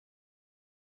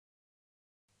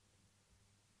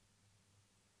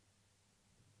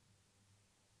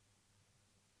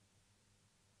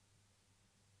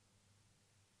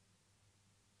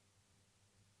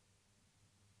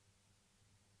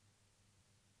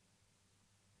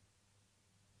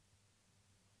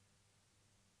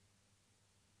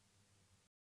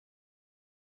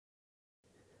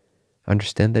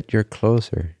 Understand that you're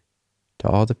closer to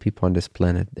all the people on this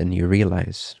planet than you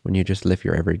realize when you just live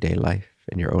your everyday life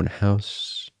in your own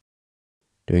house,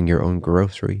 doing your own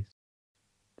groceries,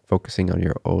 focusing on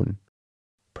your own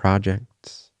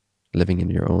projects, living in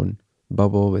your own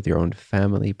bubble with your own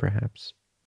family, perhaps.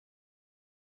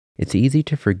 It's easy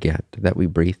to forget that we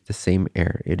breathe the same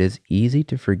air. It is easy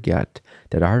to forget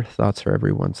that our thoughts are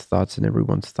everyone's thoughts and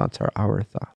everyone's thoughts are our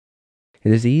thoughts.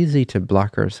 It is easy to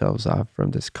block ourselves off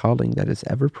from this calling that is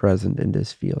ever present in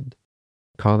this field,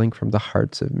 calling from the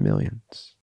hearts of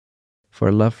millions,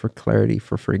 for love, for clarity,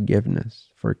 for forgiveness,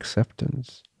 for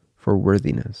acceptance, for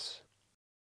worthiness,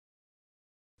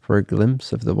 for a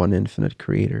glimpse of the one infinite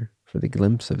creator, for the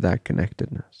glimpse of that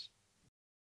connectedness.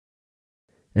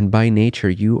 And by nature,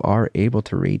 you are able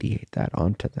to radiate that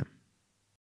onto them.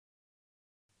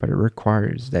 But it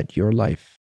requires that your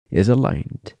life is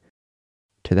aligned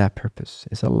to that purpose,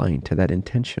 is aligned to that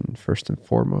intention, first and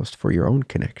foremost, for your own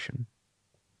connection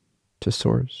to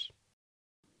Source,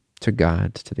 to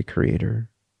God, to the Creator,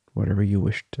 whatever you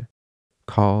wish to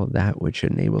call that which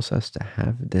enables us to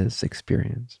have this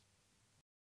experience.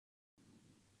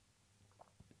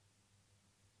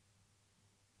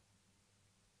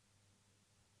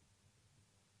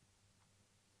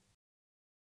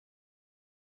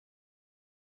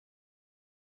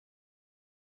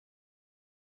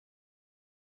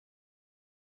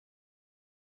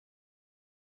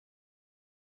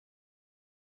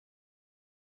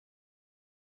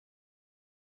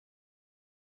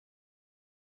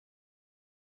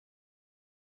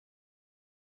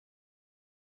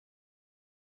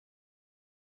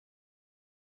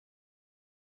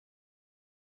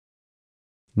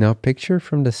 Now picture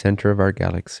from the center of our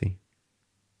galaxy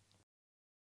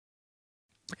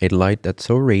a light that's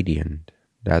so radiant,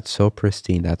 that's so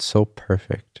pristine, that's so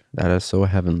perfect, that is so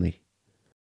heavenly,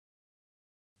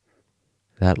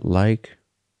 that like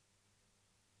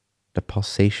the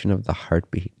pulsation of the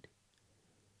heartbeat,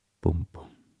 boom,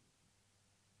 boom,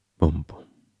 boom, boom,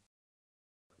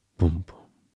 boom, boom,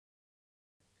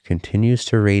 continues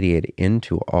to radiate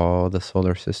into all the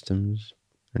solar systems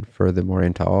and furthermore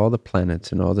into all the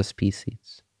planets and all the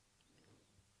species.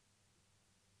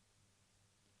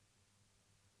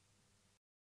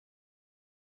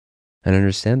 And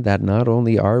understand that not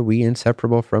only are we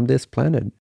inseparable from this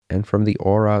planet and from the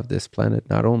aura of this planet,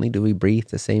 not only do we breathe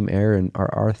the same air and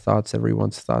are our thoughts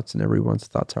everyone's thoughts and everyone's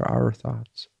thoughts are our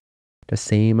thoughts. The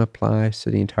same applies to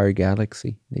the entire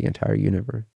galaxy, the entire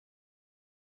universe.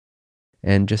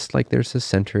 And just like there's a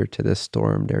center to this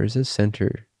storm, there is a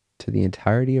center to the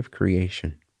entirety of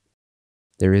creation.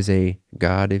 There is a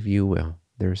God, if you will.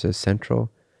 There's a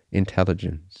central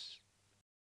intelligence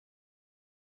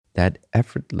that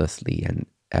effortlessly and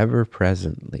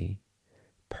ever-presently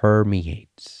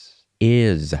permeates,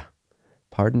 is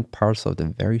part and parcel of the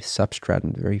very substrate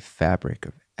and the very fabric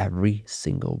of every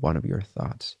single one of your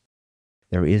thoughts.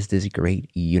 There is this great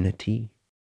unity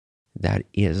that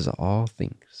is all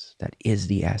things, that is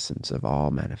the essence of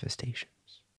all manifestations,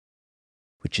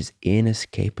 which is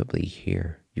inescapably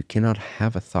here. You cannot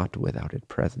have a thought without it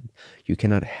present. You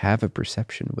cannot have a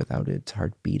perception without its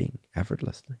heart beating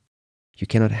effortlessly. You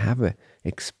cannot have an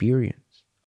experience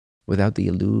without the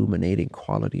illuminating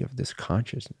quality of this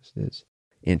consciousness, this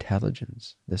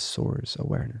intelligence, this source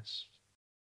awareness.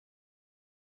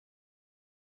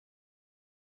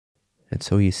 And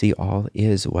so you see, all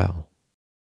is well.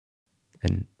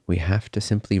 And we have to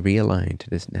simply realign to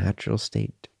this natural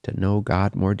state, to know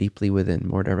God more deeply within,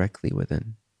 more directly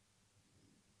within.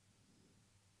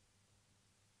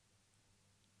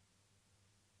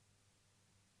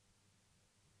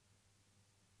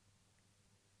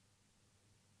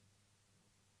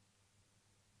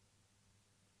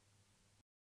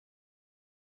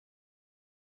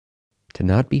 To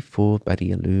not be fooled by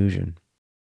the illusion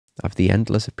of the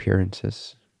endless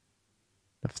appearances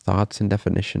of thoughts and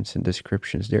definitions and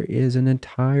descriptions. There is an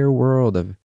entire world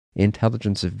of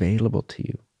intelligence available to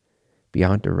you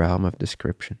beyond the realm of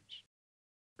descriptions,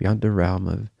 beyond the realm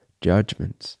of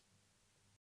judgments.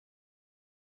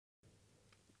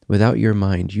 Without your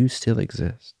mind, you still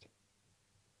exist.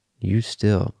 You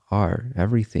still are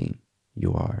everything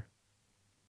you are.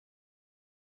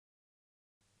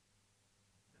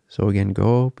 So again,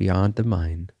 go beyond the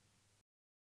mind.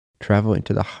 Travel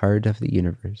into the heart of the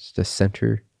universe, the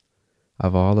center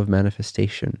of all of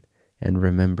manifestation, and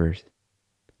remember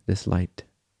this light.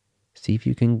 See if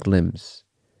you can glimpse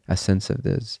a sense of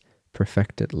this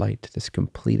perfected light, this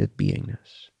completed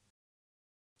beingness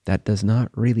that does not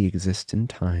really exist in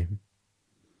time,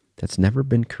 that's never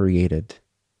been created,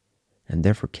 and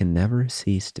therefore can never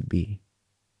cease to be.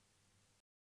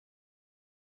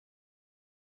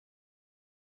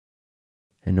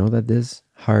 And know that this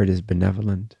heart is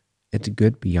benevolent. It's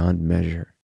good beyond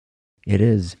measure. It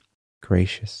is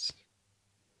gracious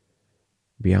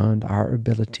beyond our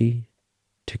ability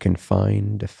to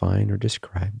confine, define, or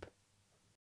describe.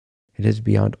 It is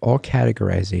beyond all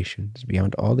categorizations,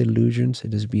 beyond all illusions.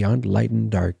 It is beyond light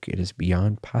and dark. It is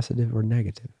beyond positive or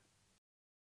negative.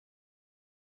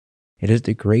 It is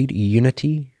the great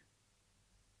unity,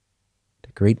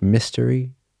 the great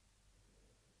mystery,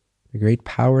 the great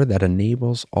power that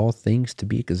enables all things to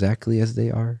be exactly as they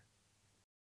are.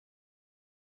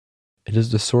 It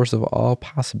is the source of all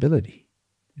possibility.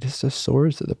 It is the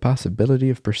source of the possibility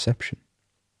of perception.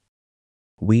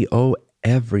 We owe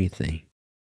everything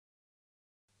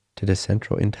to the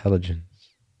central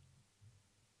intelligence,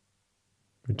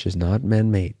 which is not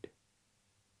man-made.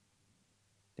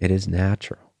 It is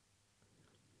natural.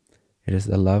 It is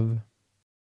the love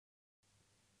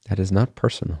that is not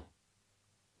personal,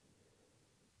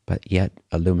 but yet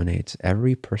illuminates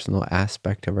every personal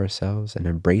aspect of ourselves and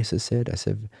embraces it as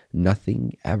if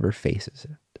nothing ever faces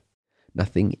it.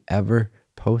 Nothing ever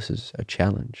poses a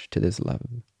challenge to this love.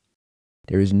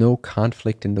 There is no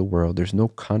conflict in the world. There's no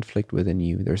conflict within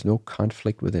you. There's no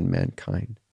conflict within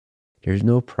mankind. There's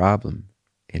no problem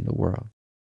in the world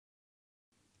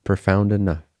profound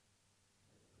enough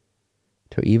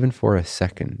to even for a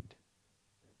second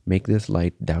make this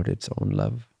light doubt its own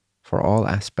love for all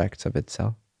aspects of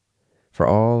itself, for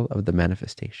all of the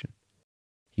manifestation.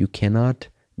 You cannot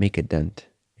make a dent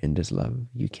in this love.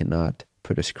 You cannot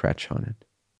put a scratch on it.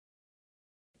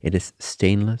 It is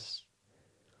stainless.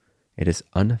 It is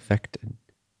unaffected.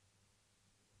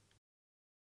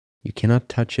 You cannot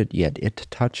touch it, yet it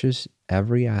touches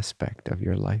every aspect of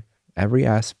your life, every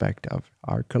aspect of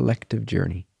our collective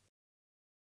journey.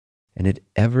 And it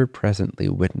ever presently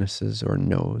witnesses or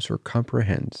knows or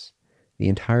comprehends the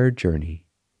entire journey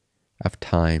of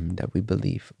time that we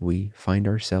believe we find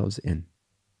ourselves in.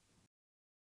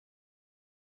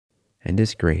 And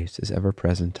this grace is ever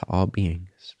present to all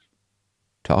beings,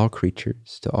 to all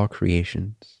creatures, to all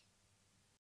creations.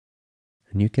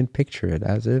 And you can picture it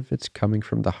as if it's coming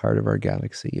from the heart of our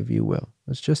galaxy, if you will.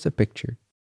 It's just a picture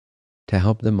to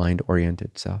help the mind orient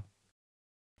itself.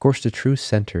 Of course, the true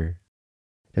center,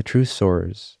 the true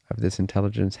source of this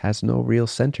intelligence has no real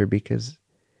center because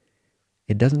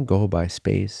it doesn't go by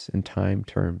space and time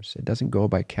terms. It doesn't go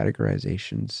by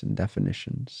categorizations and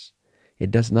definitions.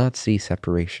 It does not see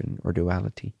separation or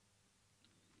duality.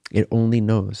 It only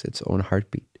knows its own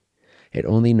heartbeat. It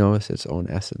only knows its own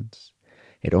essence.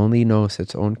 It only knows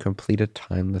its own completed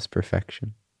timeless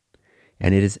perfection.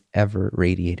 And it is ever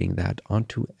radiating that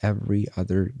onto every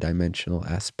other dimensional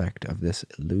aspect of this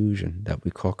illusion that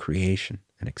we call creation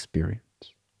and experience.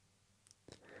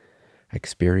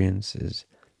 Experience is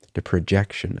the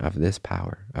projection of this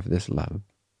power, of this love.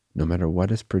 No matter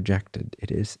what is projected, it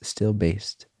is still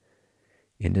based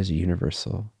in this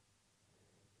universal,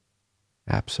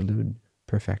 absolute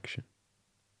perfection.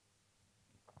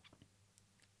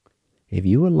 If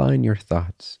you align your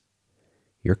thoughts,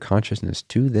 your consciousness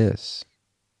to this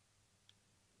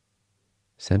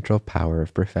central power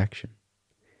of perfection,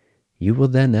 you will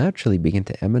then naturally begin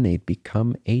to emanate,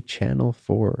 become a channel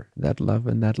for that love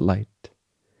and that light.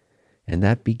 And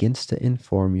that begins to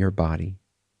inform your body,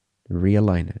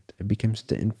 realign it. It begins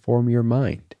to inform your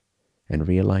mind and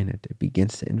realign it. It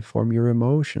begins to inform your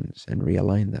emotions and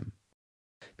realign them.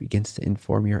 It begins to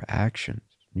inform your actions,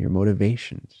 your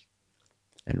motivations,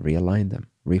 and realign them,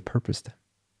 repurpose them.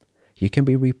 You can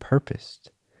be repurposed,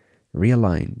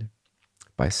 realigned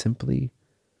by simply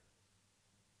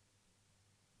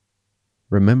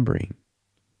remembering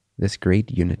this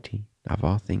great unity of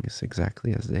all things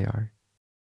exactly as they are.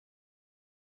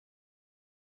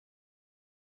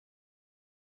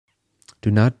 Do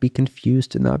not be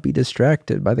confused, do not be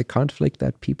distracted by the conflict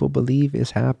that people believe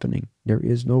is happening. There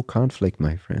is no conflict,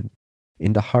 my friend.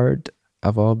 In the heart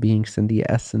of all beings, in the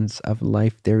essence of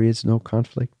life, there is no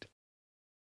conflict.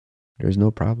 There is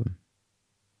no problem.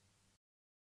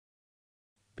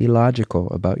 Be logical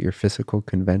about your physical,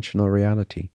 conventional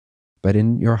reality. But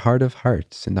in your heart of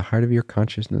hearts, in the heart of your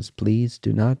consciousness, please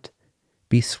do not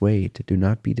be swayed, do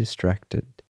not be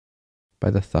distracted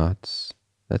by the thoughts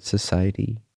that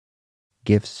society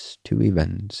gives to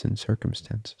events and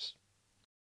circumstances.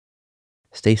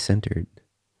 Stay centered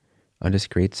on this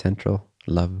great central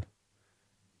love,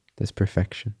 this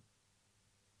perfection,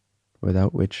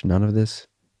 without which none of this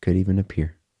could even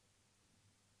appear.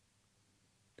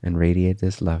 And radiate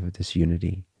this love, this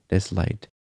unity, this light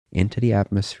into the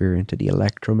atmosphere, into the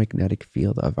electromagnetic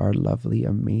field of our lovely,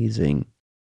 amazing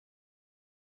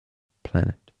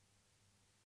planet.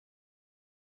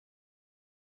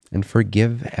 And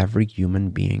forgive every human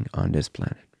being on this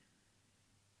planet.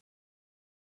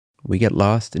 We get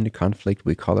lost in the conflict.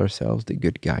 We call ourselves the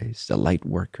good guys, the light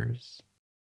workers.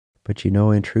 But you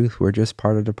know, in truth, we're just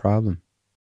part of the problem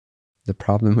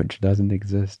which doesn't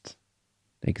exist.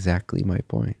 Exactly my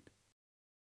point.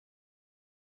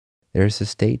 There is a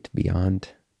state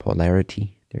beyond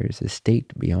polarity. There is a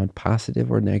state beyond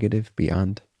positive or negative,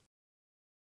 beyond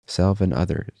self and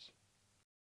others.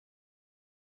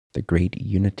 The great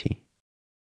unity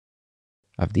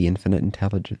of the infinite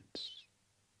intelligence.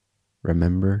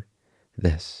 Remember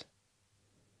this.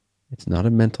 It's not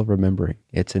a mental remembering.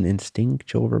 It's an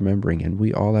instinctual remembering, and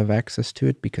we all have access to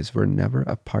it because we're never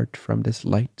apart from this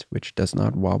light which does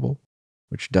not wobble,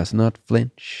 which does not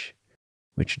flinch,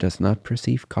 which does not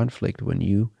perceive conflict when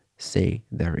you say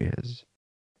there is,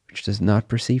 which does not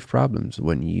perceive problems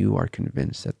when you are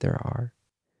convinced that there are,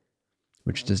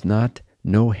 which does not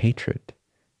know hatred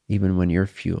even when you're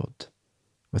fueled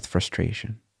with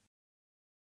frustration.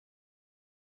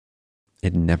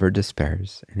 It never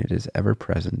despairs, and it is ever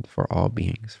present for all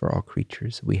beings, for all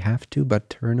creatures. We have to but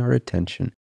turn our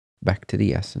attention back to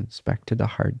the essence, back to the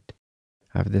heart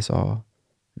of this all,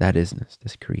 that isness,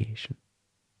 this creation.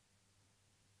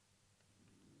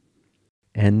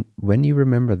 And when you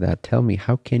remember that, tell me,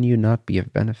 how can you not be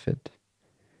of benefit?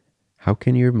 How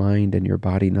can your mind and your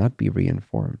body not be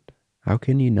reinformed? How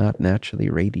can you not naturally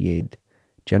radiate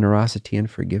generosity and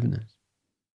forgiveness?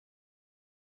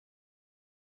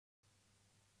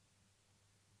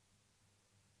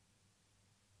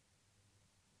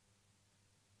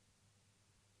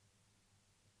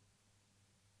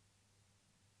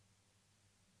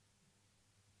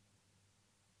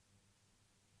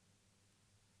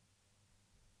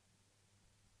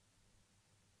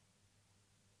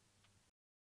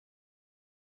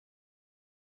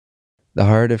 The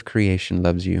heart of creation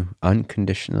loves you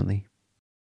unconditionally,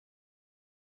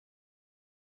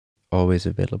 always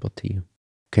available to you.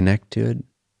 Connect to it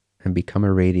and become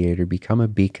a radiator, become a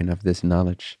beacon of this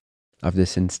knowledge, of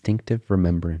this instinctive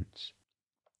remembrance,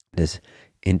 this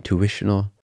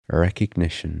intuitional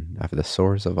recognition of the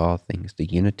source of all things, the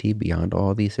unity beyond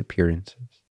all these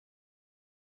appearances.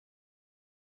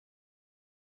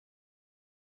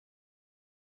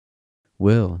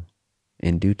 Will,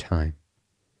 in due time,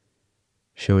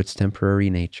 show its temporary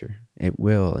nature. It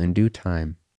will, in due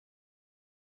time,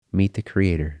 meet the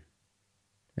Creator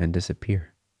and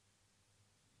disappear.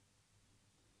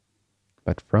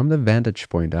 But from the vantage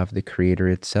point of the Creator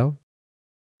itself,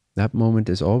 that moment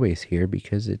is always here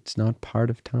because it's not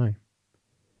part of time.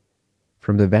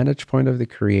 From the vantage point of the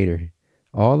Creator,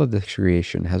 all of the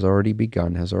creation has already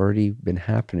begun, has already been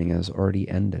happening, has already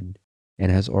ended,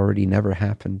 and has already never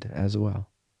happened as well.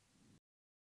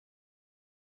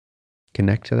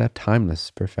 Connect to that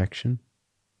timeless perfection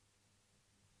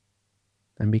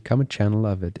and become a channel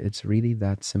of it. It's really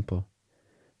that simple.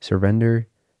 Surrender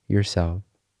yourself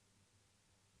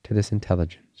to this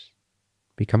intelligence.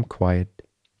 Become quiet.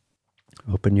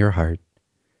 Open your heart.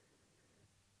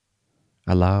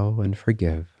 Allow and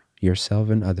forgive yourself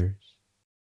and others.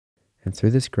 And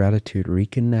through this gratitude,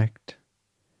 reconnect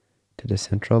to the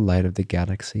central light of the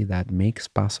galaxy that makes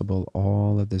possible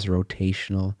all of this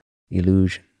rotational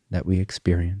illusion that we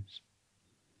experience.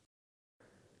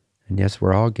 And yes,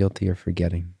 we're all guilty of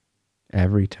forgetting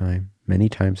every time, many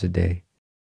times a day.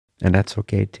 And that's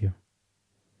okay too.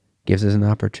 Gives us an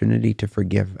opportunity to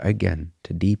forgive again,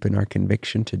 to deepen our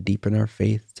conviction, to deepen our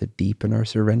faith, to deepen our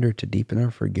surrender, to deepen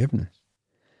our forgiveness.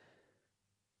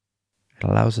 It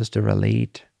allows us to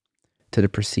relate to the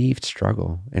perceived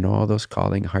struggle in all those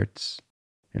calling hearts,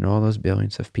 in all those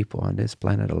billions of people on this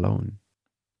planet alone.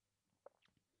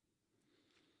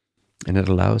 And it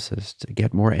allows us to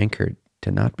get more anchored,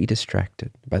 to not be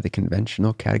distracted by the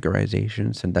conventional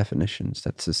categorizations and definitions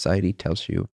that society tells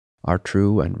you are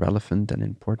true and relevant and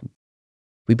important.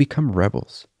 We become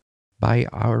rebels by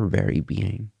our very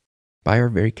being, by our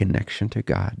very connection to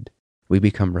God. We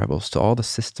become rebels to all the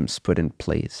systems put in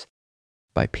place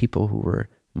by people who were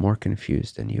more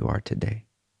confused than you are today.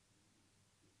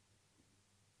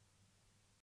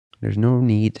 There's no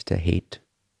need to hate,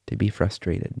 to be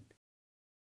frustrated.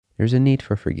 There's a need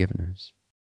for forgiveness,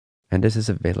 and this is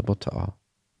available to all.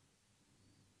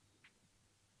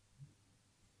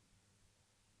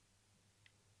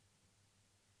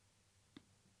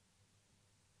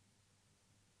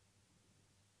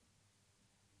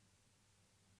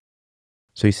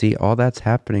 So you see, all that's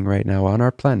happening right now on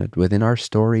our planet, within our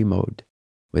story mode,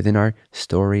 within our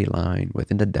storyline,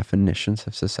 within the definitions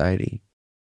of society,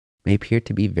 may appear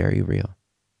to be very real.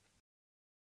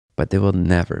 But they will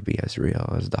never be as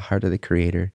real as the heart of the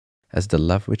Creator, as the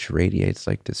love which radiates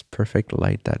like this perfect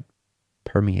light that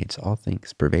permeates all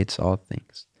things, pervades all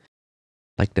things,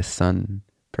 like the sun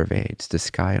pervades the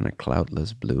sky on a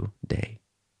cloudless blue day.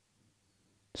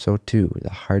 So too,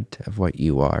 the heart of what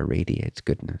you are radiates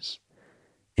goodness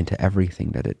into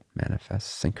everything that it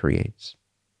manifests and creates.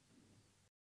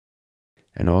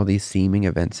 And all these seeming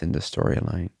events in the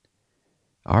storyline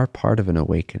are part of an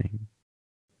awakening,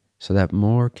 so that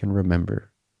more can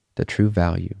remember the true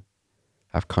value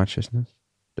of consciousness,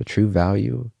 the true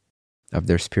value of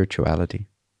their spirituality,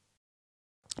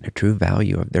 the true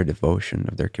value of their devotion,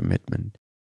 of their commitment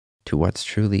to what's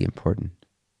truly important.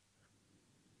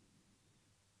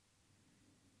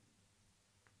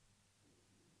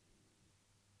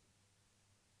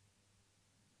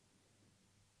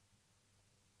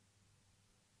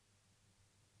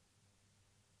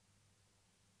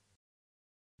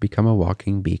 Become a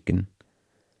walking beacon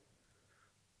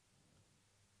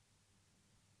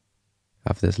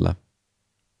of this love.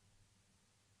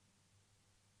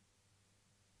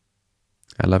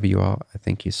 I love you all. I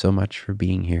thank you so much for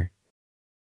being here.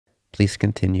 Please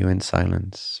continue in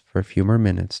silence for a few more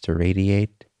minutes to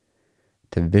radiate,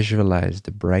 to visualize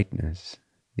the brightness,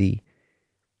 the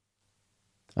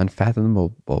unfathomable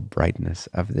brightness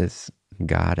of this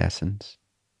God essence,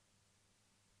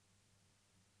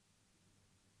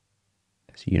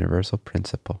 this universal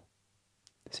principle,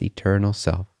 this eternal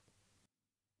self.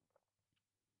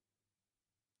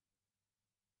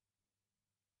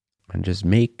 And just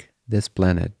make this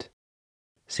planet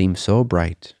seem so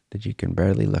bright that you can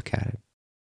barely look at it.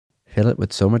 Fill it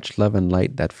with so much love and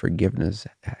light that forgiveness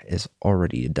is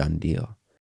already a done deal.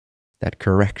 That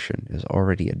correction is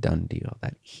already a done deal.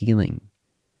 That healing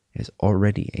is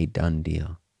already a done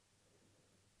deal.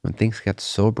 When things get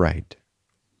so bright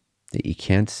that you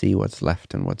can't see what's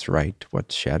left and what's right,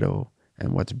 what's shadow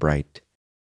and what's bright,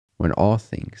 when all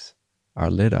things are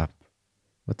lit up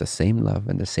with the same love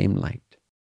and the same light,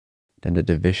 then the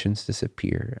divisions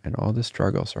disappear and all the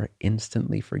struggles are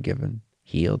instantly forgiven,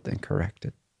 healed, and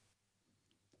corrected.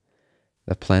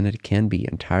 The planet can be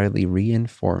entirely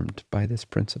reinformed by this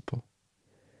principle,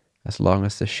 as long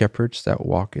as the shepherds that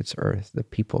walk its earth, the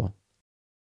people,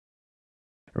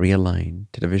 realign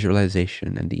to the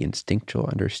visualization and the instinctual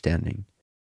understanding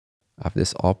of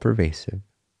this all-pervasive,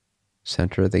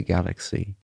 center of the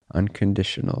galaxy,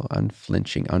 unconditional,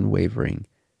 unflinching, unwavering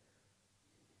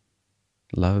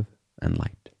love and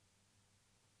light.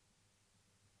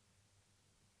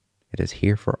 It is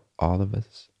here for all of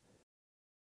us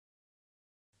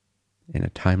in a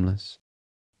timeless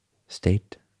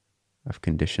state of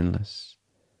conditionless,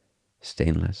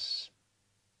 stainless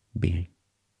being.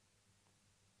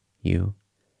 You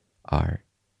are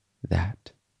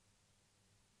that.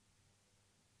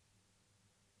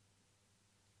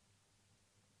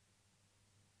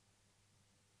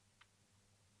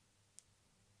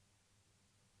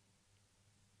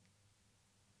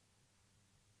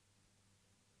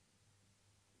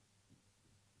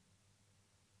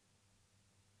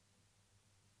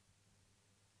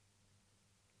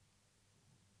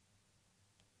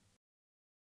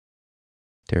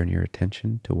 Turn your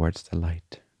attention towards the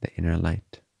light, the inner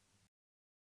light.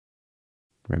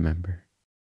 Remember,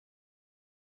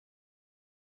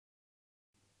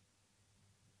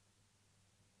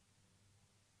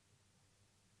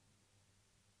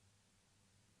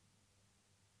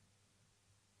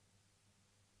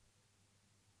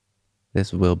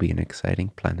 this will be an exciting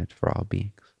planet for all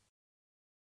beings.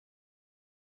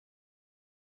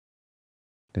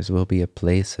 This will be a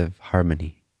place of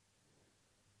harmony,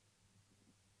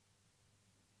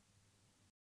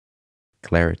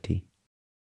 clarity,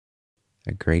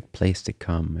 a great place to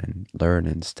come and learn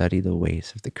and study the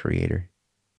ways of the Creator,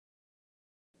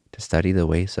 to study the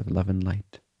ways of love and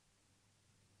light.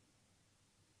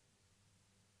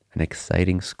 An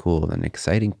exciting school, an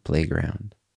exciting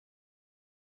playground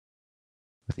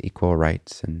with equal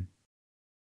rights and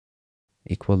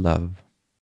equal love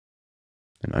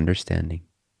and understanding,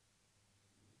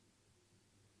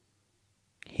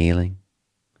 healing,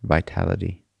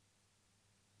 vitality,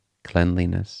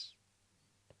 cleanliness,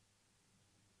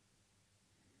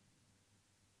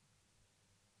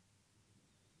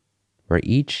 where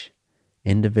each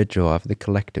individual of the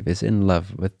collective is in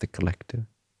love with the collective.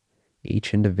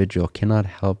 Each individual cannot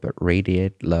help but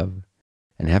radiate love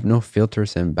and have no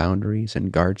filters and boundaries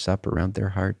and guards up around their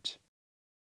hearts,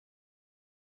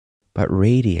 but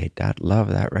radiate that love,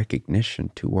 that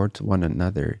recognition towards one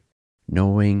another,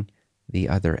 knowing the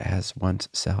other as one's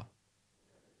self,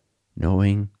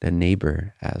 knowing the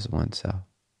neighbor as oneself.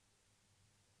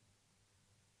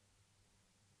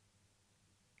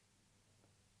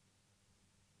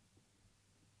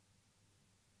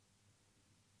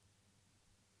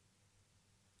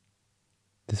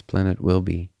 This planet will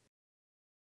be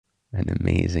an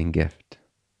amazing gift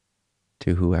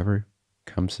to whoever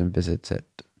comes and visits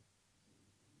it.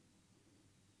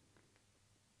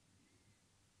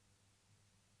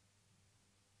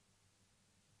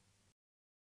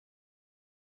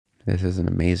 This is an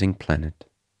amazing planet.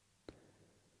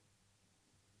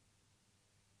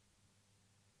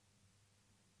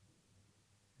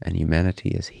 And humanity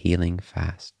is healing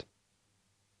fast.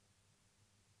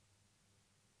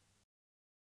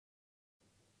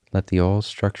 Let the old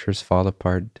structures fall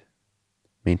apart.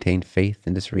 Maintain faith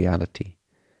in this reality,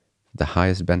 the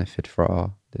highest benefit for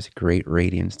all, this great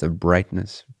radiance, the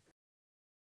brightness,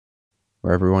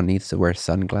 where everyone needs to wear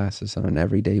sunglasses on an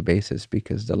everyday basis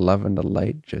because the love and the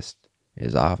light just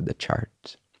is off the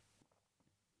charts.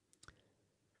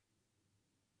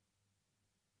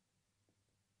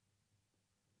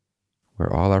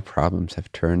 Where all our problems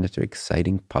have turned into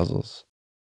exciting puzzles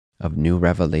of new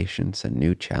revelations and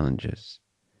new challenges,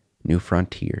 new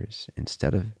frontiers.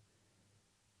 Instead of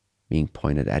being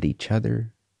pointed at each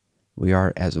other, we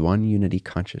are as one unity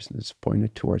consciousness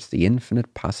pointed towards the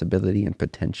infinite possibility and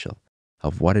potential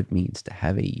of what it means to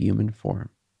have a human form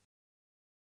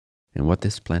and what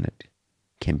this planet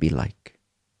can be like.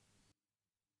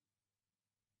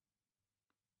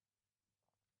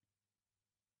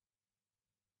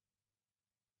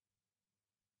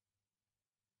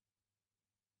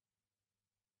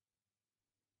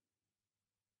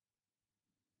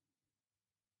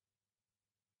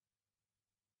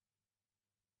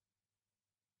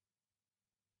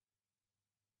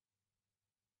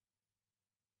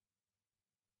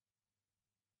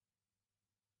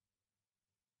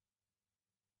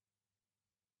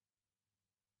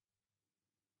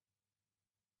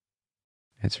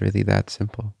 It's really that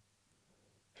simple.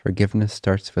 Forgiveness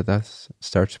starts with us,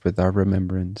 starts with our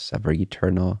remembrance of our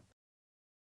eternal,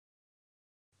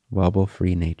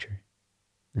 wobble-free nature.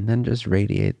 And then just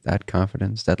radiate that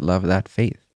confidence, that love, that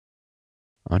faith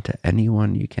onto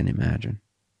anyone you can imagine.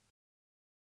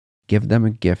 Give them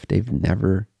a gift they've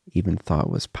never even thought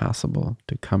was possible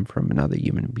to come from another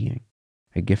human being.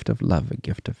 A gift of love, a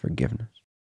gift of forgiveness,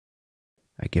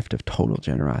 a gift of total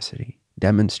generosity.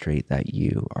 Demonstrate that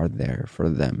you are there for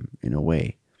them in a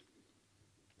way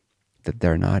that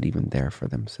they're not even there for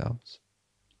themselves.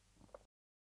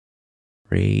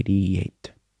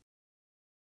 Radiate.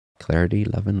 Clarity,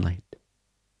 love, and light.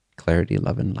 Clarity,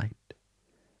 love, and light.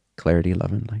 Clarity,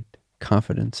 love, and light.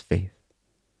 Confidence, faith,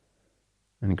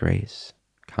 and grace.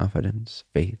 Confidence,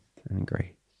 faith, and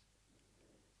grace.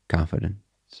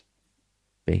 Confidence,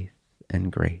 faith,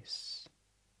 and grace.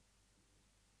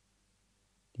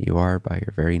 You are, by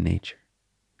your very nature,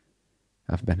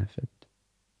 of benefit.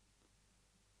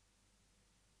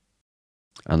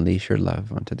 Unleash your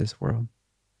love onto this world.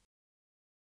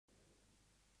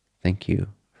 Thank you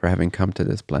for having come to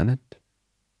this planet.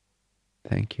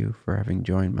 Thank you for having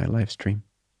joined my live stream.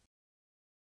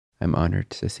 I'm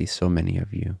honored to see so many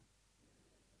of you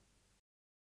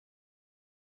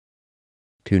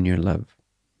tune your love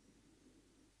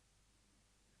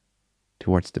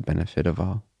towards the benefit of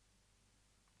all.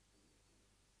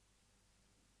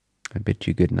 I bid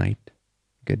you good night,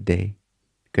 good day,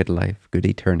 good life, good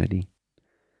eternity,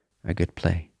 a good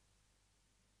play.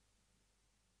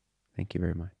 Thank you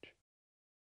very much.